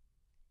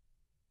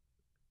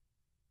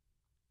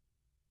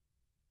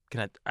 Can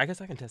I? I guess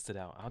I can test it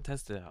out. I'll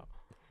test it out.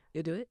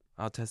 You'll do it?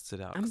 I'll test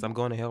it out because I'm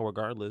going to hell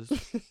regardless.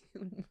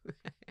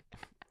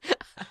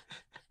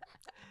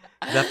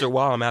 'Cause after a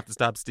while, I'm gonna have to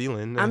stop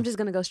stealing. I'm just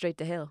gonna go straight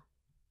to hell.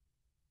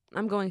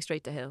 I'm going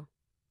straight to hell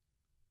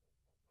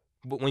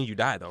But when you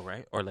die, though,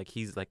 right? Or like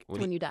he's like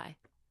when you die.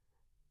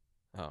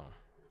 Oh.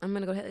 I'm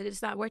gonna go.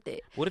 It's not worth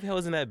it. What if hell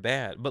isn't that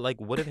bad? But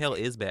like, what if hell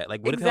is bad?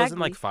 Like, what if hell's in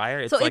like Exactly. fire?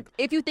 It's So like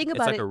if you think it's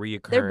about like it, a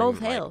reoccurring. they're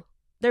both like- hell.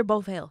 They're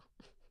both hell.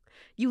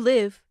 You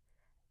live,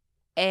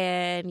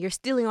 and you're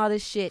stealing all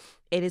this shit,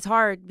 and it's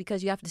hard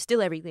because you have to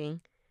steal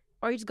everything,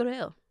 or you just go to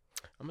hell.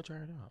 I'm gonna try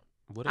it out.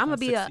 What if I'm I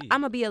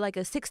gonna be like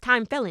a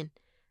 6-time felon,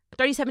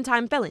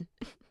 37-time felon.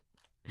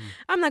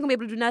 I'm not gonna be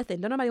able to do nothing.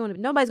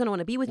 Nobody's gonna want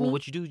to be with Well, me.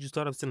 what you do is you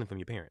start off stealing from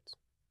your parents.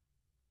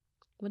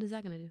 What is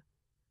that gonna do?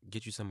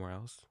 Get you somewhere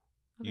else.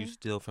 Okay. You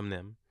steal from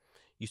them.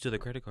 You steal their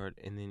credit card,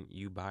 and then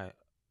you buy.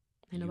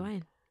 Ain't no you-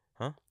 buying.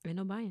 Huh? Ain't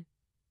no buying.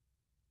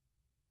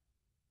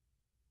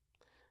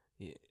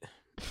 Yeah.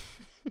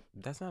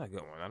 That's not a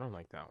good one. I don't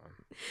like that one.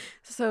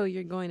 So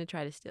you're going to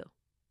try to steal.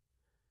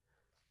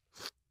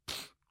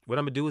 What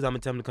I'm gonna do is I'm gonna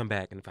tell them to come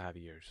back in 5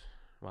 years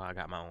while I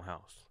got my own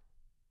house,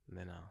 and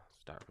then I'll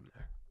start from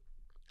there.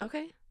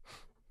 Okay.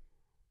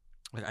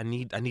 Like I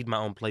need my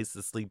own place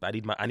to sleep. I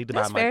need to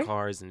That's buy fair. my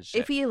cars and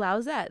shit. If he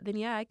allows that, then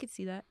yeah, I could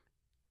see that.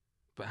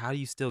 But how do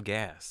you steal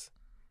gas?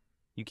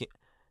 You can't.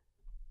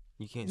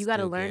 You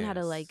gotta steal learn how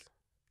to gas. like.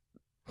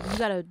 You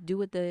gotta do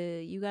what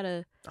you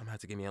gotta, I'm gonna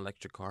have to get me an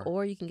electric car.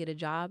 or you can get a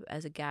job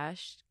as a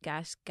gas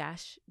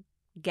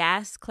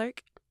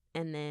clerk,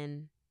 and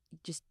then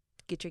just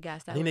get your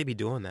gas I that think way. they be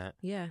doing that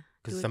Yeah, do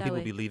because it some that people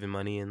way. be leaving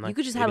money and like you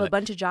could just they have be a like,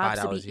 bunch of jobs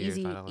to be $5 here,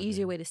 $5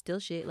 easier there. way to steal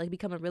shit. Like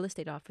become a real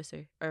estate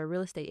officer or a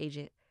real estate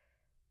agent.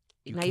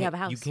 Now you can't- have a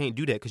house. You can't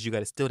do that because you got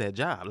to steal that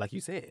job, like you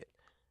said.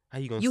 How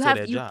you gonna You steal have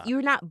that job?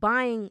 you're not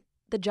buying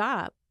the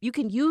job. You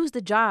can use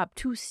the job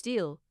to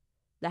steal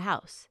the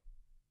house.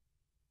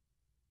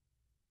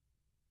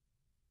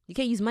 You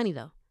can't use money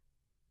though,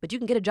 but you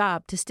can get a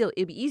job to steal.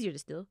 It'd be easier to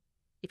steal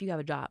if you have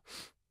a job.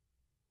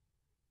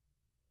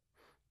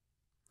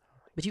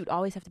 But you'd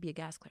always have to be a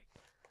gas clerk.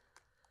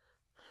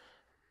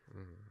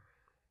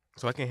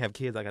 So I can't have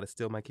kids. I got to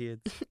steal my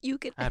kids. You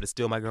could. I have to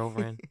steal my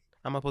girlfriend.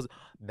 I'm supposed to,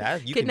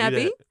 that you can do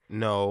Kidnapping? that.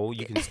 No,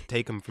 you can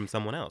take them from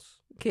someone else.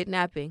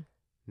 Kidnapping.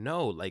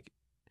 No, like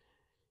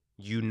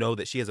you know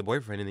that she has a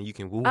boyfriend and then you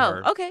can woo Oh,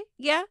 her okay.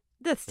 Yeah,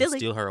 that's and stealing.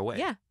 steal her away.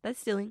 Yeah, that's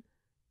stealing.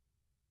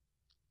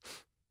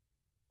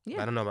 But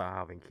Yeah. I don't know about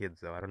having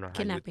kids though. I don't know how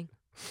Kidnapping.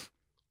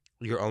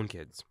 your own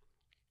kids.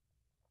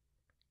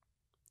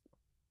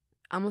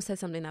 I almost said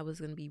something that was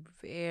going to be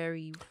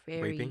very,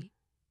 very. Raping?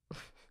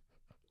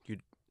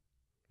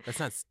 That's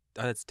not.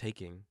 That's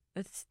taking.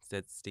 Let's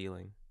That's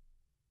stealing.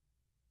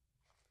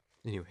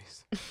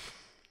 Anyways,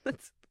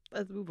 let's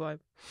move on.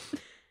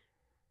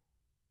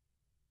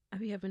 Are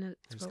we having a it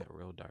just scroll? got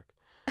real dark.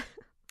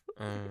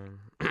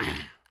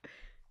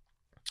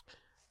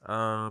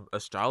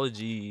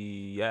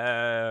 Astrology.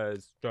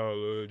 Yes,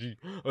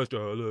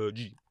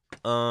 astrology.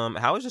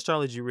 How is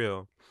astrology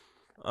real?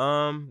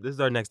 This is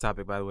our next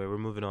topic, by the way. We're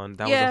moving on.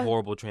 That was a Yeah.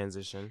 horrible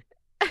transition.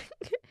 That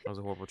was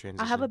a horrible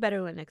transition. I'll have a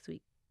better one next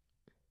week.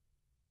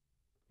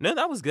 No,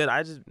 that was good.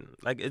 I just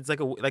it's a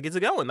good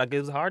one. Like, it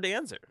was hard to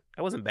answer.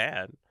 That wasn't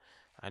bad.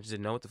 I just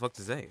didn't know what the fuck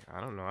to say. I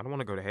don't know. I don't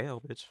want to go to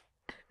hell, bitch.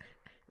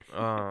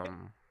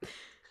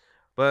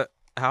 But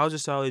how is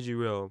astrology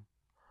real?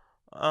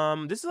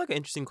 This is like an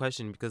interesting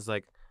question because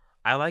like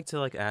I like to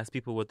like ask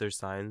people what their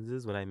signs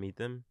is when I meet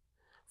them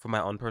for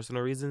my own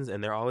personal reasons,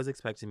 and they're always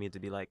expecting me to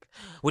be like,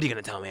 "What are you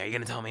gonna tell me? Are you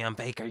gonna tell me I'm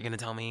fake? Are you gonna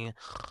tell me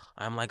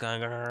I'm like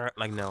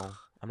no?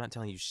 I'm not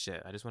telling you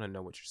shit. I just want to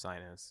know what your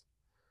sign is."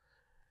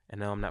 And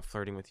no, I'm not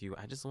flirting with you.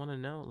 I just want to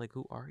know, like,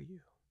 who are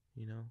you?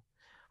 You know?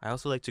 I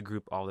also like to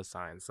group all the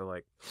signs. So,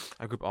 like,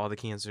 I group all the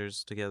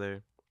Cancers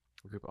together.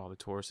 I group all the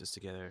Tauruses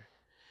together.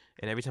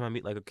 And every time I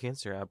meet, like, a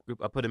Cancer,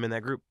 I put them in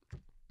that group.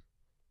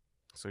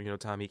 So, you know,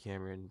 Tommy,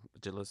 Cameron,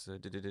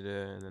 Jalissa,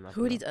 and then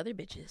Who are these other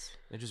bitches?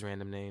 They're just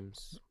random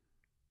names.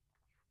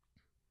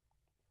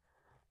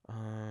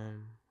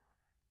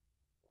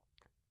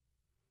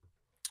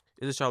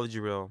 Is astrology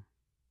real?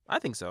 I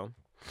think so.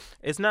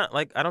 It's not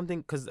like, I don't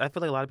think, because I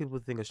feel like a lot of people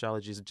think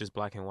astrology is just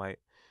black and white,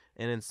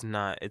 and it's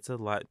not. It's a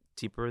lot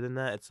deeper than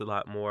that. It's a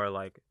lot more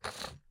like,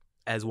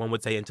 as one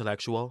would say,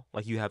 intellectual.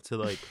 Like, you have to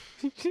like,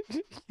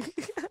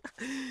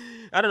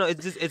 I don't know.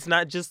 It's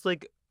not just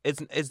like,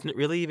 it's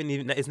really even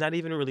it's not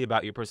even really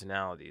about your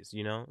personalities.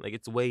 You know, like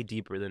it's way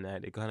deeper than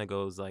that. It kind of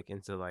goes like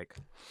into like,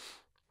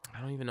 I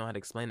don't even know how to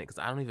explain it because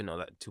I don't even know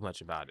that too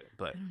much about it.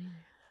 But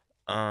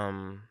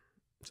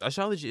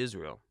astrology is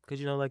real because,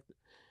 you know, like,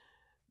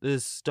 the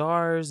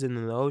stars and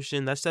the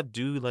ocean, that stuff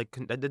do like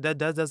that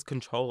does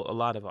control a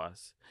lot of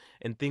us,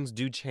 and things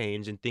do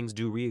change and things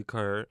do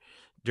reoccur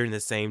during the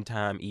same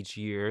time each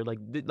year. Like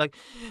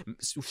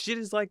shit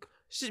is like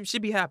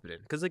should be happening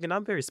because, like, and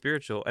I'm very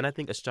spiritual, and I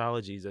think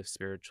astrology is a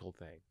spiritual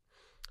thing.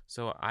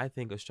 So I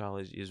think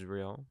astrology is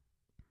real.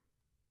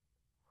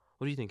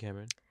 What do you think,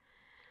 Cameron?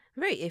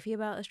 I'm very iffy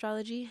about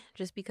astrology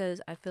just because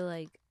I feel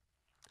like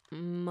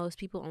most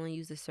people only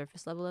use the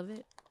surface level of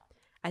it.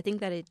 I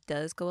think that it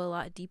does go a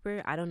lot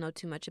deeper. I don't know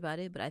too much about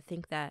it, but I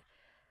think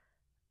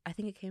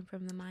it came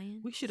from the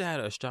Mayans. We should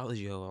add an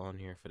astrology hoe on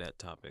here for that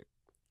topic.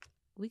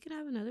 We could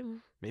have another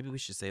one. Maybe we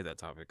should save that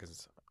topic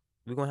because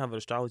we're gonna have an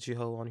astrology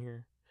hoe on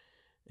here,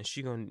 and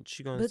she gonna.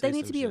 But they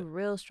need to be a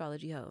real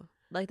astrology hoe.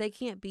 Like, they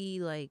can't be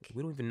like.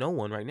 We don't even know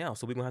one right now,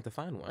 so we're gonna have to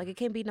find one. Like, it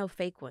can't be no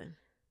fake one.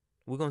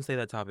 We're gonna say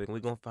that topic, and we're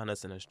gonna find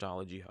us an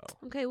astrology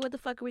hoe. Okay, what the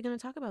fuck are we gonna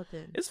talk about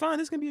then? It's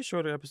fine. It's gonna be a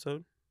shorter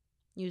episode.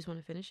 You just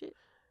want to finish it?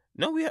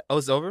 No,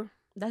 it's over.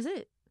 That's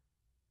it.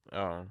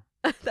 Oh,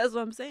 that's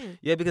what I'm saying.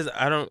 Yeah, because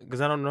I don't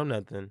know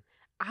nothing.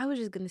 I was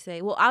just gonna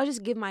say, well, I'll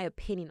just give my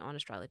opinion on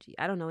astrology.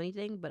 I don't know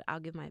anything, but I'll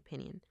give my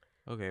opinion.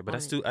 Okay, but I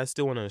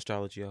still want an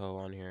astrology hoe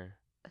on here.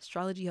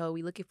 Astrology hoe,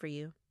 we looking for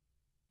you.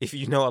 If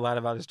you know a lot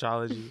about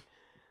astrology,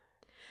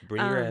 bring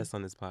your ass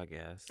on this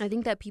podcast. I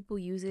think that people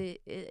use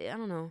it. I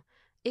don't know.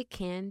 It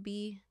can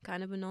be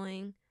kind of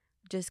annoying,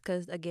 just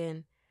because,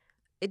 again,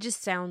 it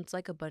just sounds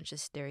like a bunch of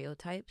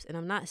stereotypes, and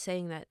I'm not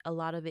saying that a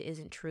lot of it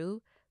isn't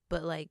true,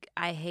 but like,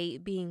 I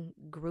hate being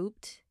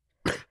grouped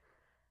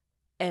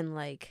and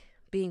like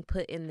being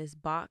put in this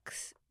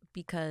box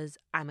because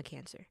I'm a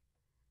Cancer.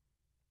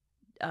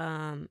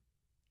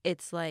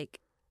 It's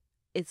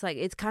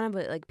kind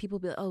of like people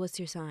be like, oh, what's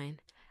your sign?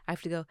 I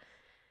have to go,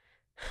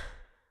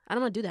 I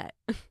don't want to do that.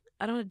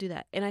 I don't want to do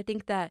that. And I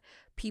think that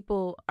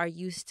people are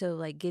used to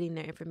like getting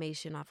their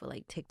information off of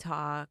like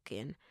TikTok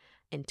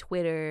and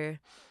Twitter,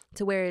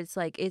 to where it's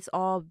like it's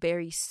all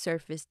very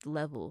surface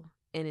level,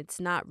 and it's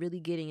not really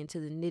getting into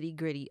the nitty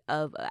gritty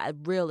of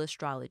real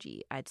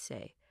astrology, I'd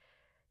say.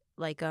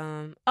 Like,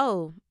 or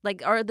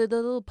the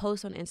little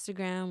posts on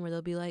Instagram where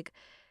they'll be like,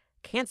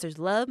 Cancers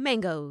love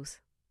mangoes.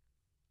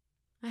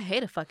 I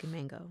hate a fucking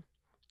mango.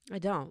 I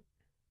don't.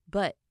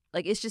 But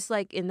like, it's just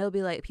like, and they'll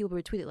be like, people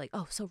retweet it like,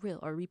 oh, so real,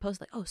 or repost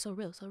like, oh, so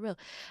real, so real.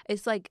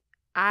 It's like,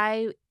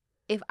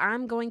 if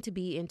I'm going to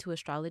be into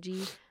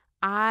astrology,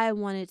 I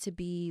want it to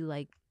be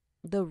like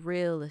the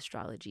real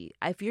astrology.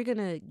 If you're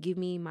gonna give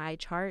me my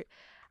chart,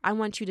 I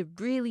want you to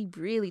really,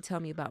 really tell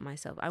me about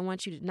myself. I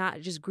want you to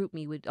not just group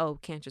me with, oh,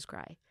 Cancers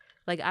cry.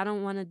 Like, I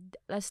don't want to.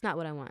 That's not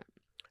what I want.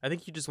 I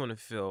think you just want to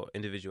feel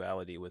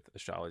individuality with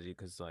astrology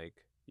because, like,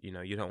 you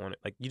know, you don't want to,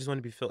 like, you just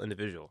want to feel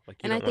individual. Like,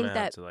 you and don't I think want to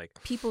that have to,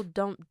 like, people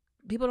don't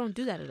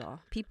do that at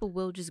all. People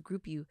will just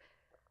group you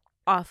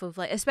off of,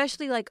 like,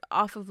 especially like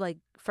off of like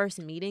first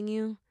meeting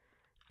you.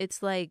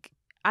 It's like,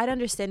 I'd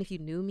understand if you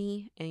knew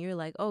me and you're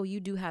like, oh, you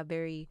do have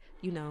very,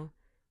 you know,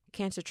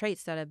 Cancer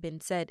traits that have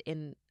been said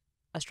in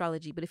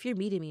astrology. But if you're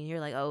meeting me and you're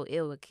like, oh,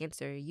 ew, a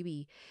Cancer, you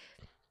be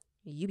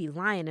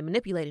lying and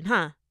manipulating,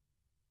 huh?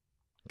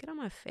 Get on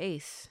my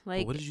face. Like,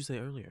 well, what did you say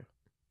earlier?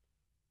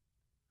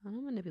 I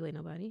don't manipulate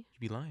nobody. You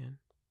be lying.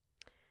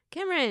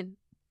 Cameron,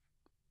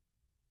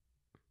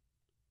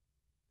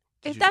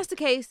 if that's the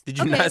case, did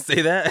you not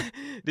say that?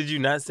 Did you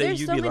not say you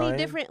be lying? There's so many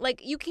different,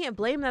 like, you can't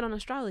blame that on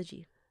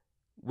astrology.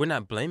 we're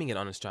not blaming it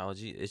on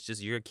astrology. It's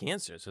just you're a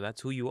Cancer, so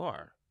that's who you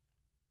are.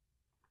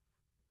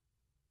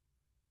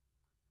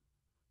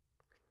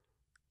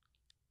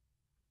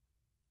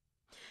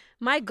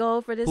 My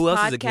goal for this Who else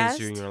podcast. is a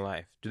Cancer in your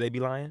life? Do they be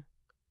lying?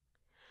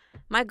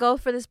 My goal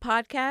for this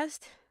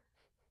podcast.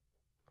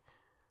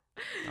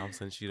 All of a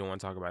sudden, she don't want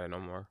to talk about it no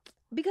more.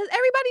 Because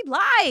everybody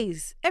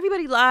lies.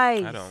 Everybody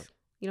lies. I don't.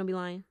 You don't be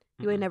lying.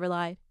 You ain't never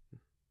lied.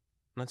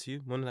 Not to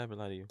you. When did I ever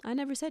lie to you? I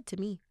never said to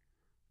me.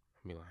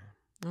 I be lying.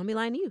 I don't be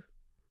lying to you.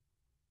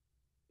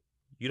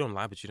 You don't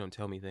lie, but you don't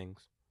tell me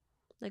things.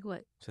 Like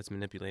what? So that's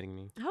manipulating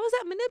me. How is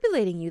that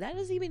manipulating you? That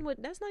doesn't even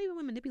what. That's not even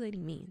what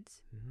manipulating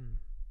means. Mm-hmm.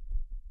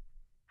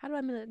 How do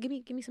I give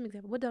me some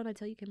example? What don't I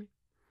tell you, Cameron?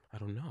 I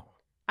don't know.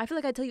 I feel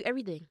like I tell you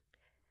everything.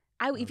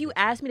 If you think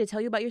ask me to tell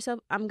you about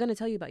yourself, I'm gonna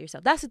tell you about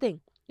yourself. That's the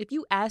thing. If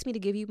you ask me to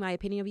give you my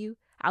opinion of you,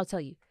 I'll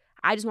tell you.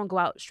 I just won't go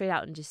out straight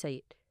out and just say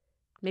it.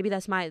 Maybe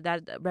that's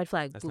that red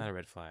flag. That's not a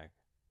red flag.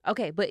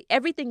 Okay, but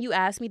everything you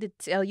ask me to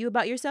tell you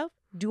about yourself,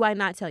 do I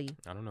not tell you?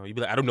 I don't know. You'd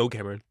be like, I don't know,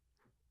 Cameron.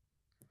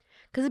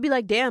 Cause it'd be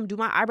like, damn, do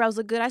my eyebrows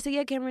look good? I say,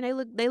 yeah,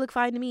 Cameron, they look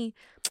fine to me.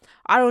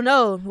 I don't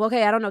know.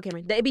 Okay, I don't know,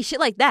 Cameron. It'd be shit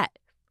like that.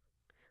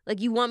 Like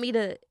you want me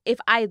to, if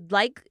I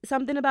like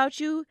something about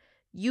you,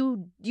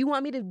 you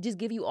want me to just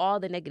give you all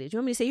the negatives. You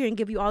want me to sit here and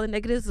give you all the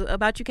negatives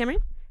about you, Cameron?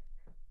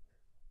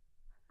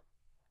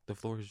 The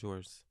floor is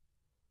yours.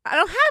 I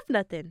don't have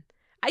nothing.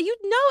 You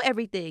know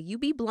everything. You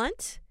be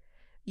blunt.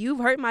 You've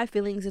hurt my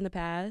feelings in the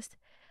past.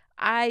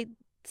 I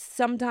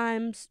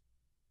sometimes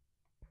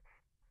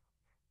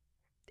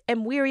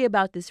am weary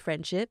about this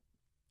friendship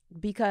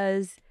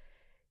because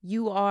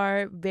you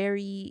are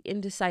very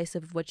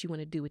indecisive of what you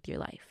want to do with your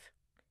life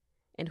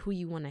and who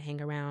you want to hang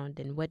around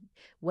and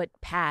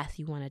what path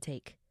you want to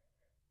take.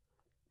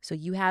 So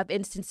you have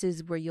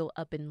instances where you'll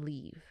up and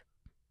leave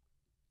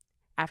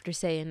after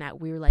saying that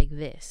we're like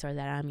this or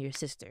that I'm your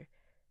sister.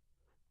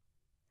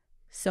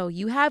 So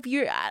you have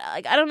your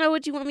I don't know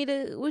what you want me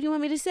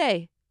to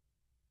say.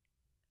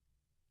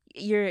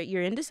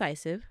 You're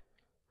indecisive.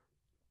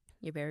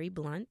 You're very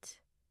blunt.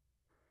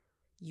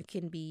 You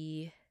can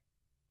be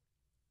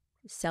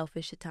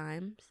selfish at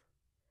times,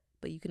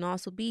 but you can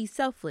also be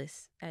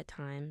selfless at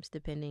times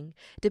depending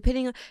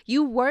on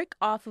you work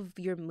off of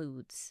your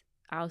moods.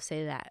 I'll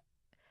say that.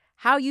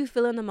 How you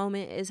feel in the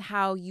moment is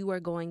how you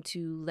are going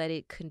to let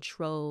it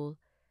control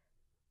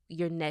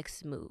your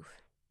next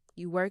move.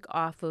 You work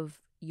off of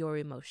your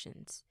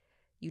emotions.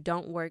 You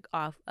don't work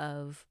off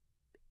of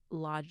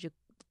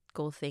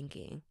logical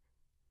thinking.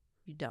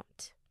 You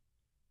don't.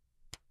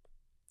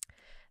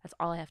 That's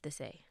all I have to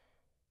say.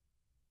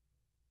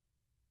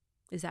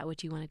 Is that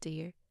what you wanted to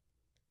hear?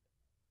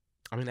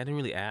 I mean, I didn't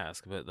really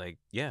ask, but like,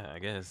 yeah, I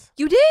guess.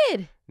 You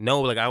did.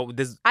 No, like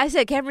I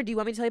said, Cameron, do you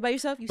want me to tell you about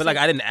yourself? But like,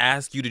 I didn't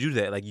ask you to do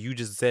that. Like, you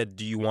just said,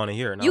 "Do you want to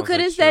hear?" And you could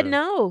have said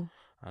no.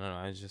 I don't know.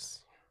 I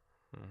just,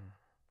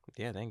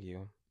 yeah, thank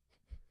you.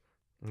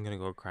 I'm gonna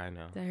go cry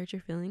now. Did that hurt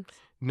your feelings?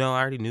 No,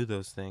 I already knew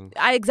those things.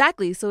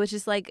 Exactly. So it's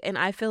just like, and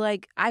I feel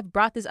like I've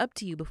brought this up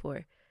to you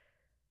before.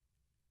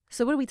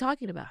 So what are we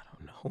talking about?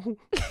 I don't know.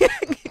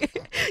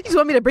 You just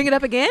want me to bring it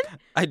up again?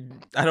 I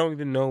don't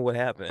even know what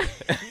happened.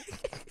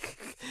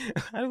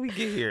 How did we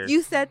get here?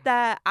 You said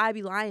that I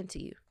be lying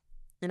to you,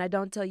 and I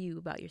don't tell you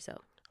about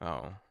yourself.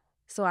 Oh.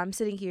 So I'm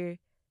sitting here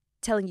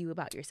telling you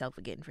about yourself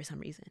again for some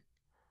reason.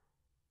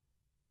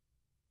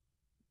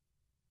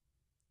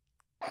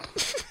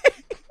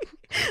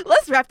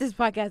 Let's wrap this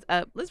podcast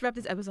up. Let's wrap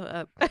this episode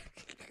up.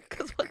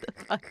 Because what the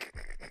fuck?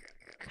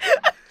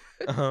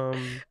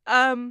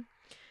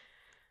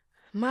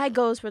 My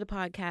goals for the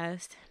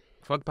podcast.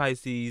 Fuck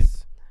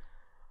Pisces.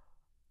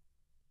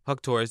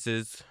 Fuck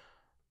Tauruses.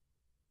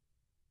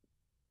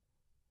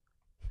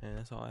 And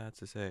that's all I have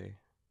to say.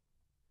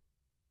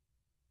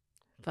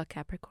 Fuck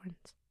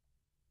Capricorns.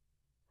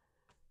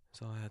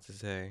 That's all I have to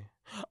say.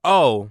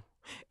 Oh,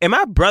 and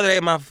my brother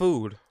ate my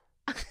food.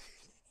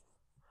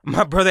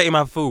 My brother ate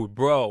my food,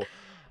 bro.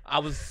 I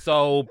was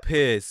so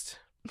pissed.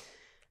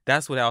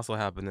 That's what also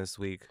happened this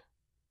week.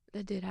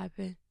 That did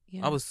happen.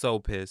 Yeah. I was so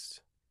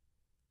pissed.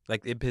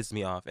 Like, it pissed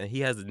me off. And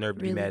he has the nerve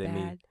to be mad at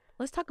me.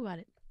 Let's talk about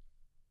it.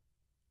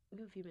 We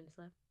have a few minutes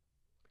left.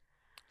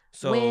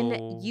 So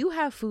when you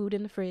have food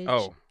in the fridge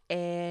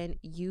and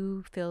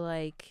you feel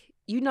like,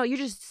 you're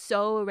just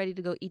so ready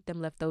to go eat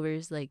them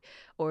leftovers, like,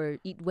 or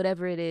eat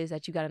whatever it is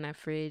that you got in that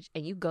fridge,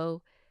 and you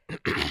go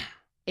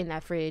in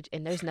that fridge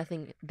and there's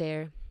nothing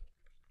there.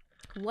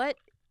 What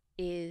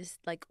is,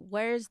 like,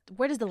 where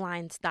does the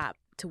line stop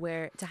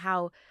to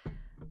how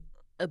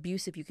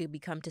abusive you could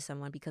become to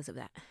someone because of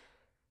that?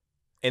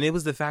 And it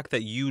was the fact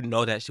that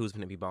that shit was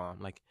gonna be bomb.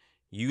 Like,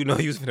 you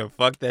was gonna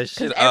fuck that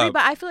shit up.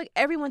 I feel like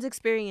everyone's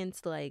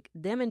experienced, like,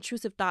 them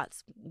intrusive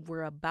thoughts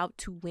were about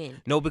to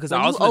win. No, because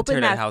when I was gonna tear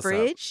that house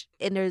fridge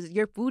up. And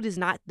your food is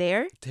not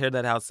there. Tear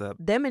that house up.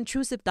 Them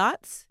intrusive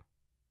thoughts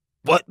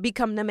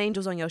become them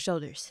angels on your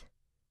shoulders.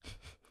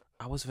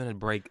 I was gonna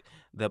break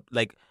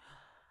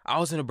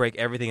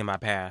everything in my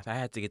path. I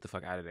had to get the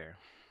fuck out of there.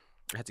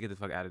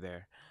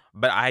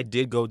 But I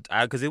did go,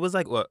 because it was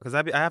like, what? Because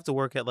I have to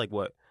work at like,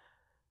 what,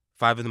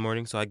 5 in the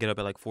morning. So I get up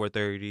at like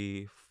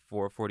 4:30,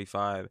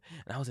 4:45,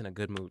 and I was in a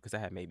good mood because I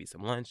had maybe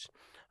some lunch.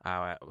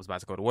 I was about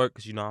to go to work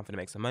because I'm finna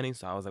make some money.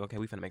 So I was like, okay,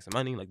 we finna make some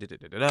money. Like da da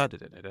da da da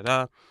da da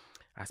da.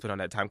 I spent all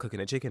that time cooking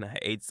the chicken. I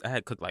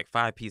had cooked like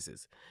 5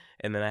 pieces,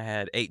 and then I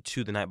had ate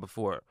 2 the night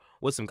before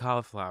with some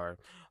cauliflower,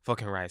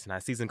 fucking rice, and I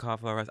seasoned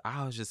cauliflower rice.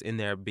 I was just in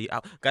there,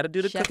 gotta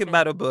do the cooking Chefing.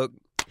 by the book.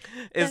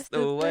 It's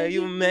the way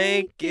you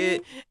make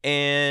it,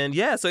 and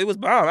yeah, so it was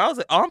bomb. I was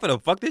like, oh, I'm gonna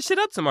fuck this shit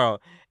up tomorrow,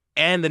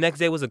 and the next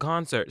day was a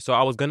concert, so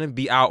I was gonna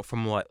be out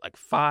from like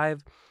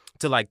 5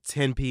 to like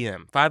 10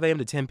 p.m., 5 a.m.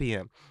 to 10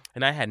 p.m.,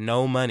 and I had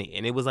no money,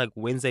 and it was like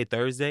Wednesday,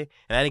 Thursday,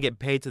 and I didn't get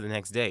paid till the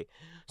next day.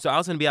 So I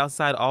was going to be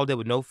outside all day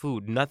with no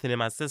food, nothing in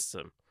my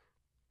system.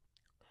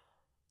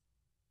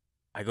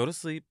 I go to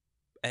sleep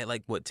at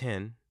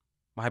 10?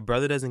 My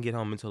brother doesn't get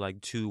home until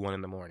 2, 1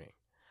 in the morning.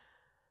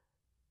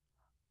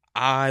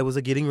 I was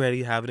getting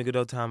ready, having a good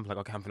old time. Like,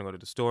 okay, I'm going to go to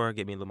the store,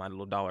 get me my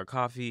little dollar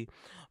coffee,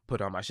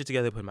 put all my shit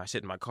together, put my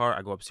shit in my car.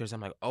 I go upstairs.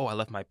 I'm like, oh, I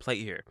left my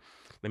plate here.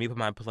 Let me put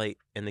my plate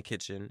in the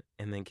kitchen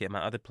and then get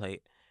my other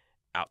plate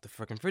out the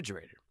freaking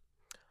refrigerator.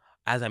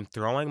 As I'm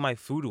throwing my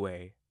food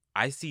away,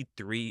 I see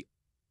 3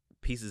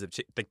 pieces of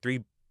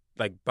chicken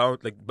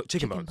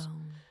bones.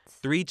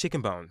 3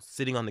 chicken bones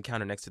sitting on the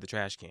counter next to the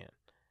trash can.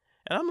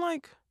 And I'm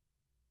like,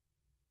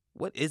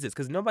 what is this?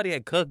 Because nobody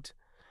had cooked.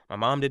 My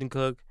mom didn't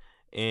cook.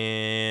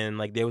 And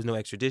there was no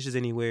extra dishes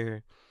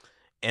anywhere.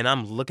 And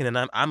I'm looking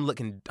I'm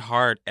looking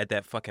hard at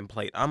that fucking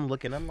plate. I'm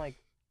like, is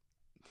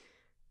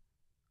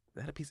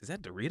that a piece? Is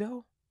that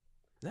Dorito?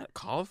 Is that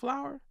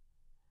cauliflower?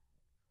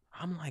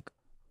 I'm like,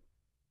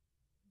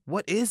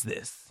 what is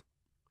this?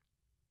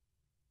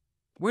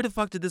 Where the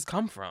fuck did this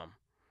come from?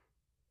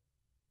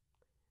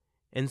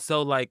 And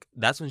so,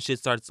 that's when shit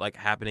starts,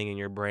 happening in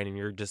your brain, and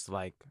you're just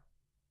like,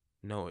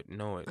 no.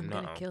 I'm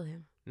gonna kill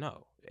him.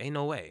 No, ain't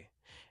no way.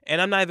 And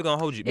I'm not even gonna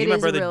hold you. Me and my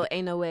brother, real,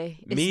 ain't no way.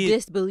 It's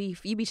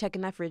disbelief. You be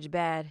checking that fridge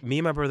bad. Me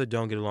and my brother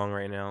don't get along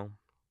right now.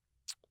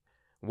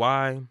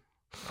 Why?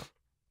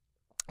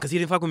 Because he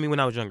didn't fuck with me when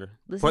I was younger.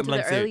 Listen to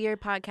the earlier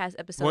podcast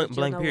episode. Point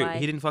blank period. Why.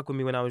 He didn't fuck with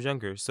me when I was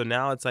younger. So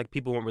now it's like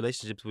people want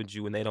relationships with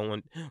you when they didn't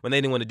want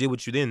to deal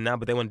with you then now,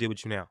 but they want to deal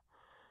with you now.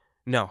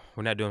 No,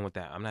 we're not dealing with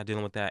that. I'm not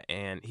dealing with that.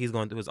 And he's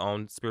going through his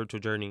own spiritual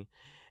journey,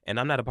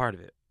 and I'm not a part of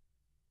it.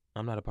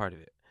 I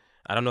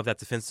don't know if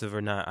that's offensive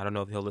or not. I don't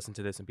know if he'll listen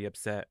to this and be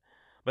upset,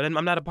 but I'm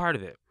not a part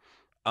of it.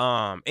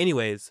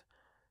 Anyways,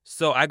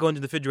 so I go into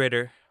the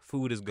refrigerator.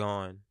 Food is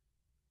gone.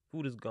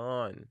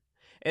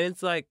 And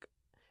it's like,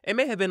 it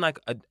may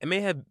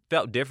have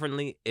felt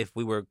differently if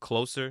we were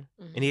closer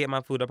and he ate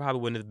my food. I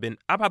probably would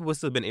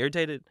still have been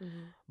irritated,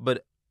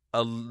 but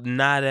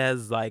not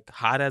as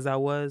hot as I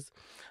was.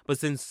 But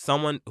since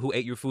someone who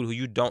ate your food who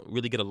you don't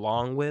really get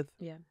along with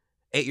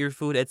ate your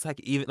food, it's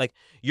even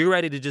you're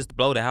ready to just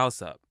blow the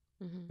house up.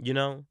 You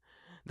know?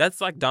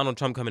 That's like Donald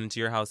Trump coming into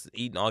your house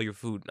eating all your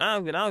food.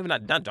 Not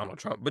Donald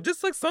Trump, but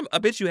just a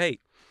bitch you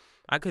hate.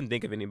 I couldn't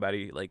think of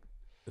anybody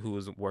who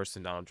was worse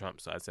than Donald Trump,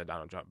 so I said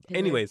Donald Trump.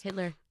 Anyways,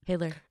 Hitler.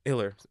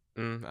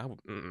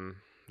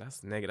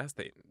 That's negative.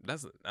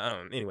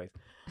 Anyways,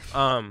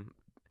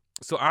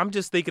 so I'm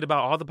just thinking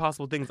about all the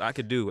possible things I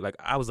could do.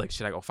 I was like,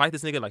 should I go fight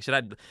this nigga?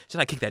 Should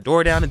I kick that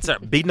door down and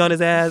start beating on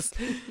his ass?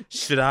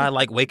 Should I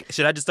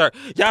should I just start,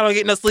 y'all don't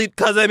get no sleep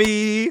because of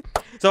me?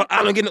 So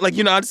I don't get,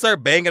 I just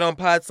start banging on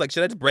pots.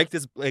 Should I just break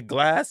this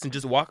glass and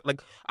just walk?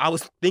 I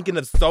was thinking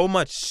of so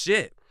much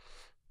shit.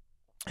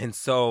 And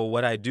so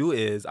what I do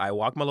is I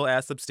walk my little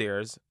ass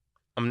upstairs.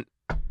 I'm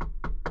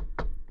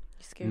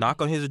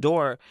knock on his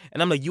door,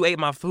 and I'm like, you ate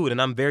my food, and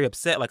I'm very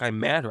upset. I'm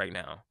mad right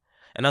now.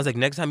 And I was like,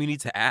 next time you need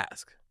to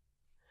ask.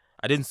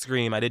 I didn't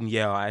scream. I didn't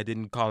yell. I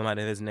didn't call him out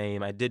of his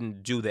name. I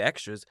didn't do the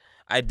extras.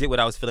 I did what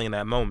I was feeling in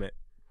that moment.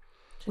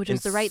 Which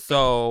was the right thing.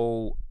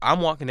 So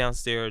I'm walking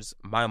downstairs.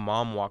 My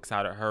mom walks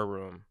out of her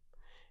room,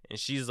 and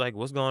she's like,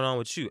 what's going on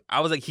with you? I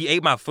was like, he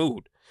ate my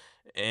food.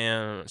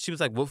 And she was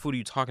like, what food are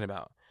you talking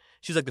about?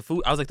 She was like, the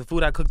food. I was like, the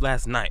food I cooked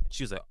last night.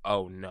 She was like,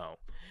 oh, no.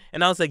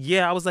 And I was like,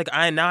 yeah. I was like,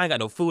 I ain't got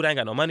no food. I ain't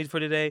got no money for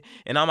today.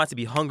 And I'm about to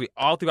be hungry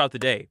all throughout the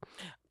day.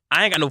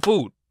 I ain't got no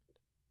food.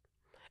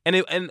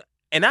 And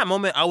in that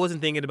moment, I wasn't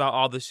thinking about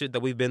all the shit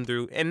that we've been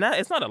through. And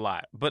it's not a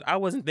lot, but I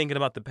wasn't thinking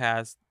about the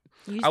past.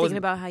 You was thinking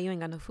about how you ain't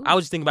got no food? I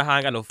was just thinking about how I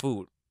ain't got no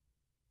food.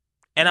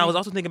 And I was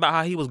also thinking about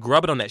how he was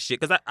grubbing on that shit.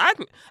 Because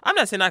I'm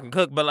not saying I can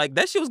cook, but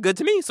that shit was good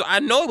to me. So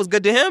I know it was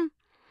good to him.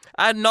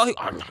 I know he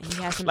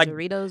had some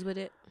Doritos with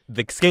it.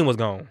 The skin was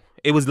gone.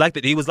 It was like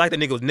that. He was like the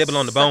nigga was nibbling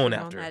on the bone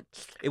after.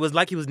 It was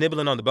like he was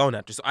nibbling on the bone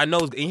after. So I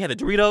know he had the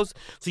Doritos.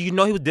 So you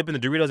know he was dipping the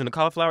Doritos in the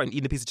cauliflower and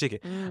eating a piece of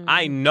chicken.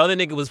 I know the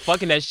nigga was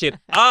fucking that shit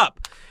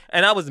up.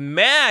 And I was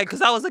mad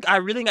because I was like, I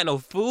really ain't got no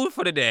food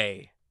for the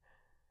day.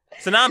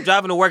 So now I'm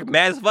driving to work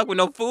mad as fuck with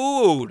no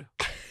food.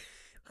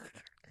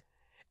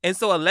 And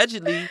so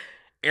allegedly,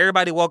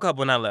 everybody woke up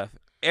when I left.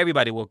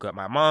 Everybody woke up.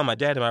 My mom, my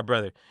dad, and my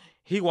brother.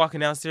 He walking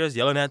downstairs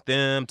yelling at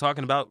them,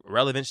 talking about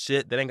relevant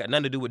shit that ain't got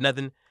nothing to do with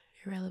nothing.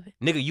 Irrelevant.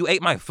 Nigga, you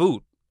ate my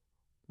food.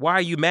 Why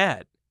are you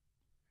mad?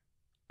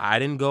 I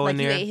didn't go in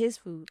there. You ate his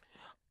food.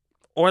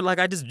 Or like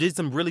I just did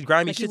some really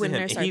grimy Like he shit to went in him,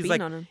 there and and started he's beating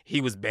like, on him.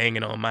 he was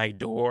banging on my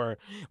door,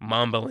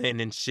 mumbling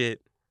and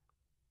shit.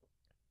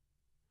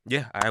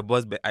 Yeah,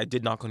 I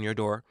did knock on your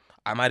door.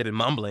 I might have been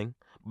mumbling,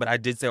 but I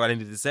did say what I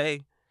needed to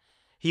say.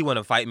 He want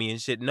to fight me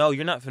and shit. No,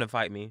 you're not finna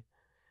fight me.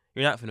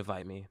 You're not finna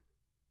fight me.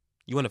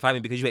 You want to fight me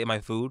because you ate my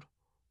food?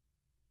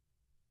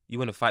 You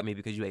want to fight me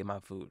because you ate my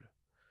food?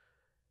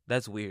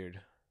 That's weird.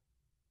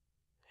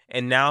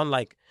 And now,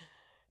 like,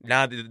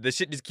 now the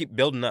shit just keep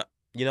building up.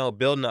 You know,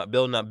 building up,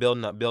 building up,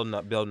 building up, building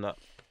up, building up.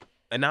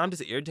 And now I'm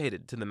just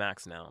irritated to the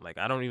max now. Like,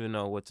 I don't even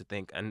know what to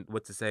think and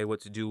what to say,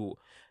 what to do.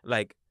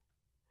 Like,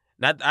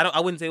 I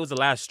wouldn't say it was the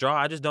last straw.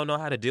 I just don't know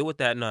how to deal with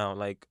that now.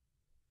 Like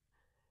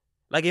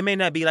it may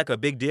not be like a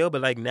big deal,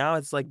 but like now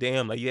it's like,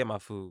 damn, like you ate my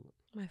food.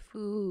 My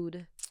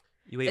food.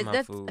 You ate my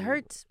That food.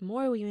 hurts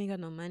more when you ain't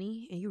got no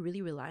money and you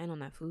really relying on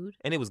that food.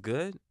 And it was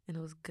good. And it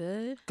was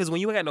good. Because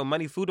when you ain't got no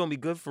money, food don't be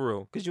good for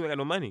real. Because you ain't got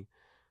no money.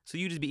 So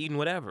you just be eating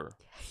whatever.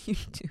 You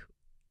do.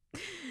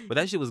 But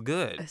that shit was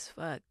good. As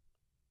fuck.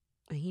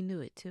 And he knew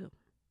it too.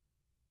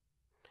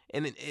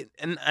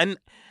 And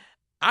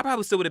I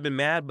probably still would have been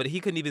mad, but he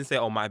couldn't even say,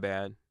 "Oh, my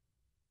bad."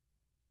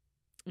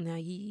 Now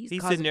he's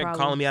sitting there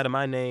calling me out of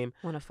my name,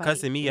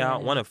 cussing me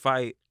out, want to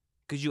fight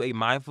because you ate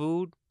my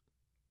food.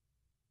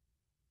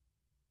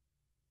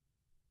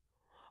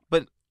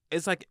 But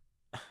it's like,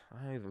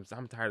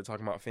 I'm tired of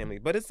talking about family.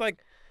 But it's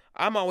like,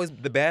 I'm always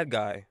the bad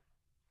guy.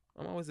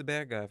 I'm always the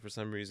bad guy for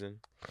some reason.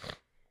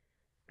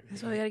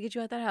 That's why we gotta get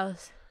you out that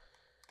house.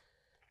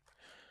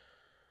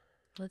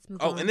 Let's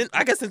move on. Oh, and then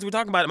I guess since we're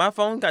talking about it, my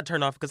phone got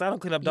turned off because I don't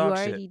clean up dog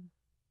shit.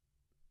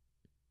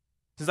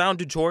 Since I don't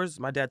do chores,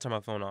 my dad turned my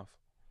phone off.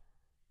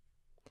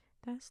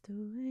 That's the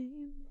way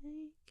you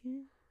make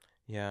it.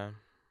 Yeah.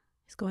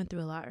 He's going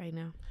through a lot right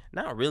now.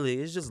 Not really.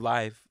 It's just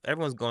life.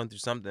 Everyone's going through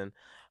something.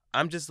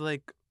 I'm just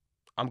like,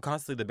 I'm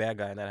constantly the bad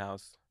guy in that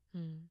house.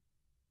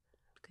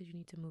 Because you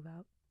need to move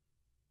out.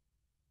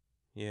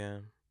 Yeah.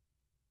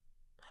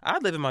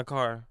 I'd live in my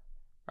car.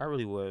 I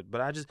really would.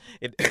 But I just,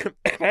 if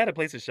I had a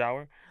place to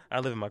shower,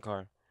 I'd live in my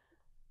car.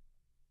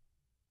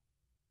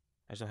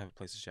 I just don't have a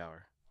place to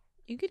shower.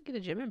 You could get a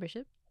gym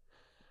membership.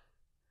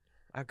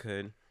 I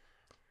could.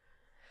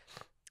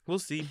 We'll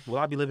see. Will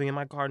I be living in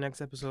my car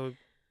next episode?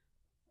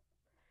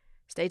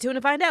 Stay tuned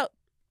to find out.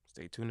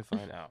 Stay tuned to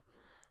find out.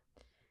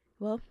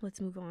 Well, let's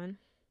move on.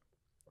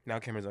 Now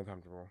Cameron's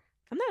uncomfortable.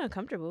 I'm not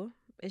uncomfortable.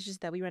 It's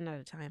just that we ran out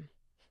of time.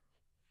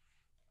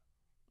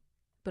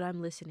 But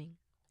I'm listening.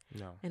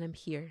 No. And I'm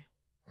here.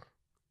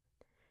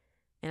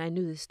 And I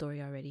knew this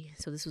story already.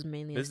 So this was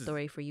mainly a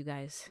story for you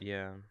guys.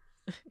 Yeah.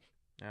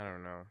 I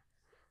don't know.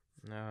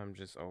 Now I'm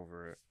just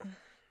over it.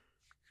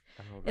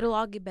 It'll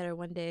all get better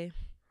one day.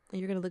 And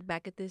you're going to look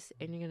back at this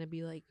and you're going to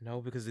be like... No,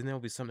 because then there'll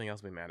be something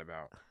else to be mad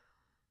about.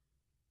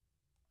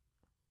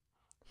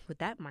 With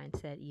that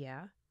mindset,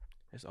 yeah.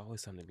 There's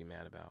always something to be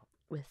mad about.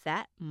 With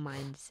that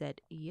mindset,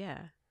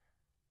 yeah.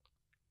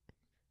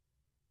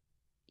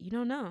 You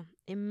don't know.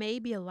 It may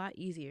be a lot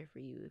easier for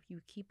you if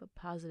you keep a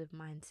positive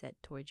mindset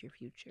towards your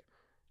future.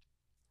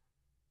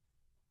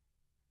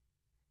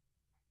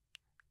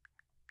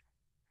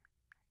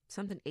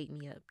 Something ate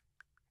me up.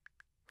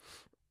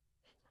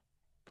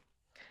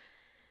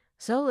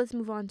 So let's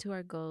move on to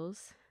our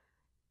goals.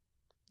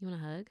 You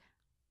want a hug?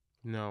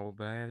 No,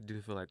 but I do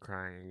feel like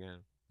crying again.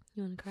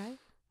 You want to cry?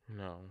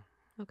 No.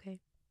 Okay.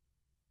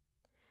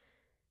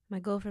 My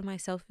goal for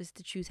myself is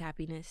to choose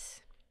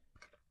happiness.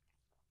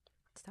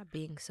 Stop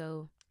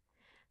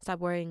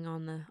worrying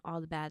on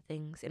all the bad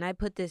things. And I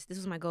put this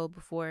was my goal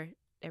before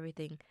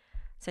everything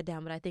sat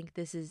down, but I think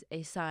this is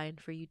a sign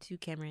for you too,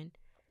 Cameron,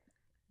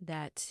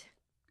 that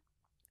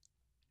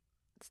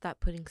stop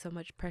putting so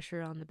much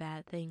pressure on the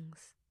bad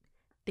things.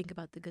 Think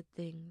about the good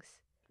things.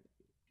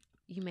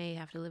 You may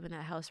have to live in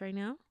that house right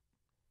now,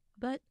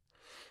 but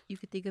you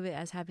could think of it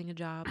as having a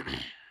job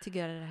to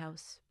get out of the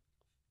house.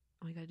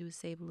 All you gotta do is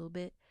save a little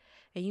bit.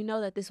 And you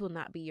know that this will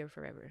not be your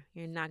forever.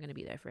 You're not going to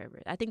be there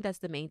forever. I think that's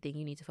the main thing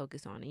you need to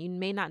focus on. And you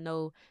may not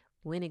know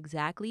when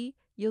exactly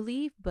you'll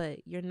leave,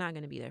 but you're not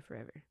going to be there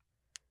forever.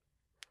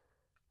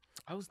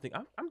 I'm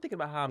thinking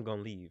about how I'm going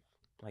to leave.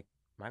 Like,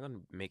 am I going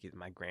to make it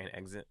my grand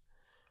exit?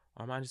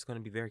 Or am I just going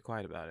to be very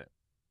quiet about it?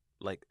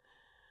 Like,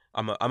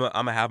 I'm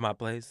gonna have my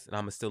place and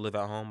I'm gonna still live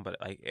at home, but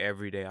like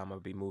every day I'm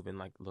gonna be moving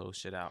like little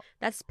shit out.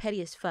 That's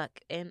petty as fuck.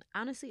 And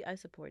honestly, I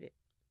support it.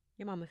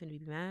 Your mama finna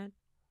be mad.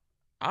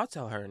 I'll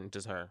tell her and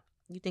just her.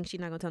 You think she's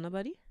not gonna tell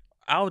nobody?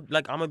 I'm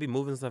gonna be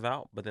moving stuff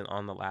out, but then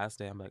on the last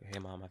day I'm like, hey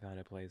mom, I found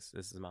a place.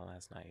 This is my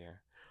last night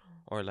here.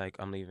 Or like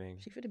I'm leaving.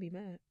 She finna be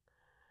mad.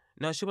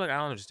 No, she'll be like, I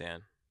don't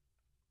understand.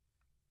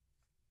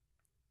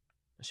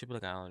 She'll be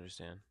like, I don't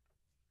understand.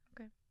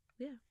 Okay.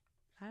 Yeah.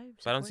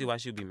 So I don't see why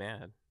she'd be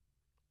mad.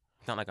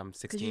 It's not like I'm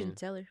 16. Because you didn't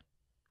tell her.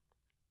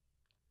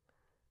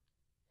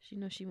 She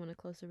knows she want a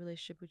closer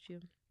relationship with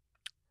you.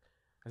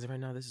 As of right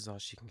now, this is all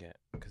she can get.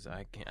 Because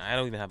I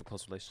don't even have a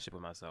close relationship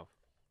with myself.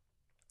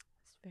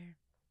 That's fair.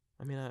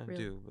 I mean, I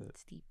do, but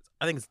it's deep.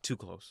 I think it's too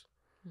close.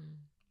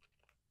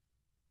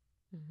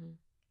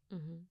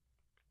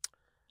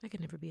 I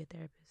could never be a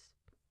therapist.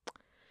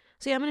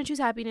 So yeah, I'm gonna choose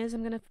happiness.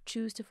 I'm gonna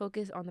choose to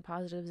focus on the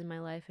positives in my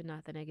life and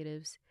not the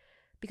negatives.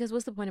 Because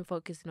what's the point of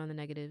focusing on the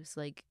negatives?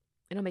 Like,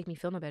 it'll make me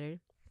feel no better.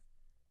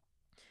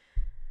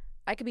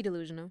 I could be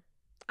delusional.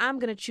 I'm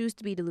gonna choose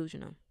to be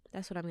delusional.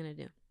 That's what I'm gonna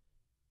do.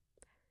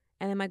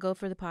 And then my goal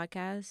for the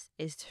podcast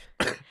is to,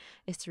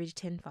 is to reach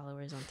 10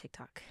 followers on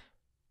TikTok.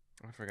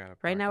 I forgot a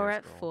podcast Right now we're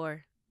at goal.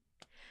 4.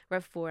 We're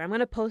at 4. I'm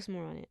gonna post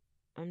more on it.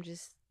 I'm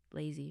just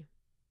lazy.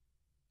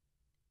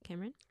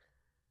 Cameron?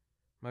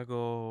 My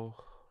goal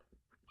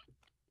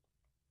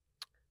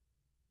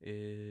is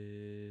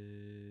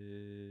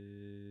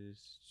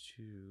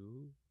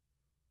to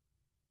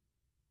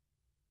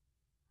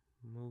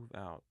move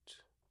out.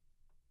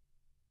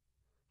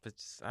 But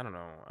just, I don't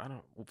know. I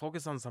don't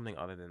focus on something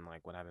other than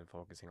like what I've been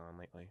focusing on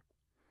lately.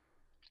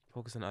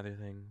 Focus on other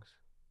things.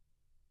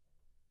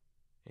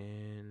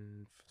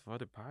 And for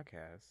other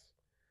podcasts,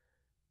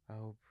 I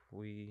hope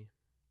we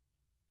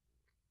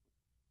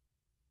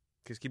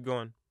just keep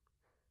going.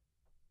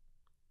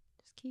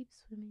 Just keep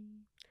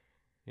swimming.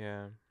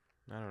 Yeah.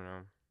 I don't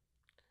know.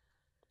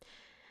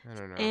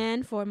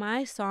 And for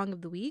my song of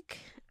the week,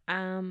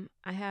 I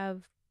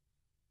have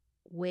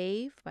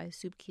Wave by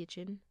Soup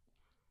Kitchen.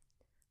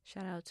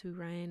 Shout out to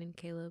Ryan and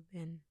Caleb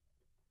and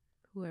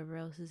whoever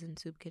else is in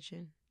Soup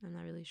Kitchen. I'm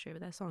not really sure,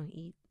 but that song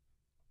eat.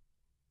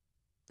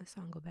 That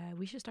song go bad.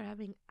 We should start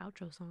having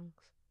outro songs.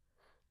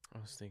 I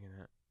was thinking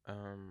that.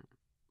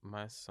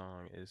 My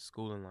song is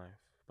School in Life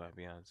by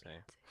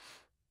Beyonce.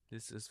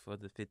 This is for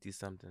the 50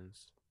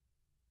 somethings.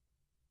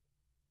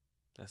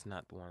 That's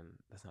not the one.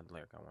 That's not the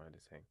lyric I wanted to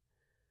sing.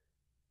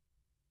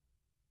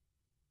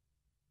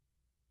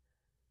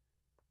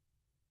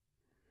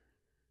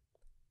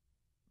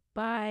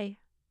 Bye.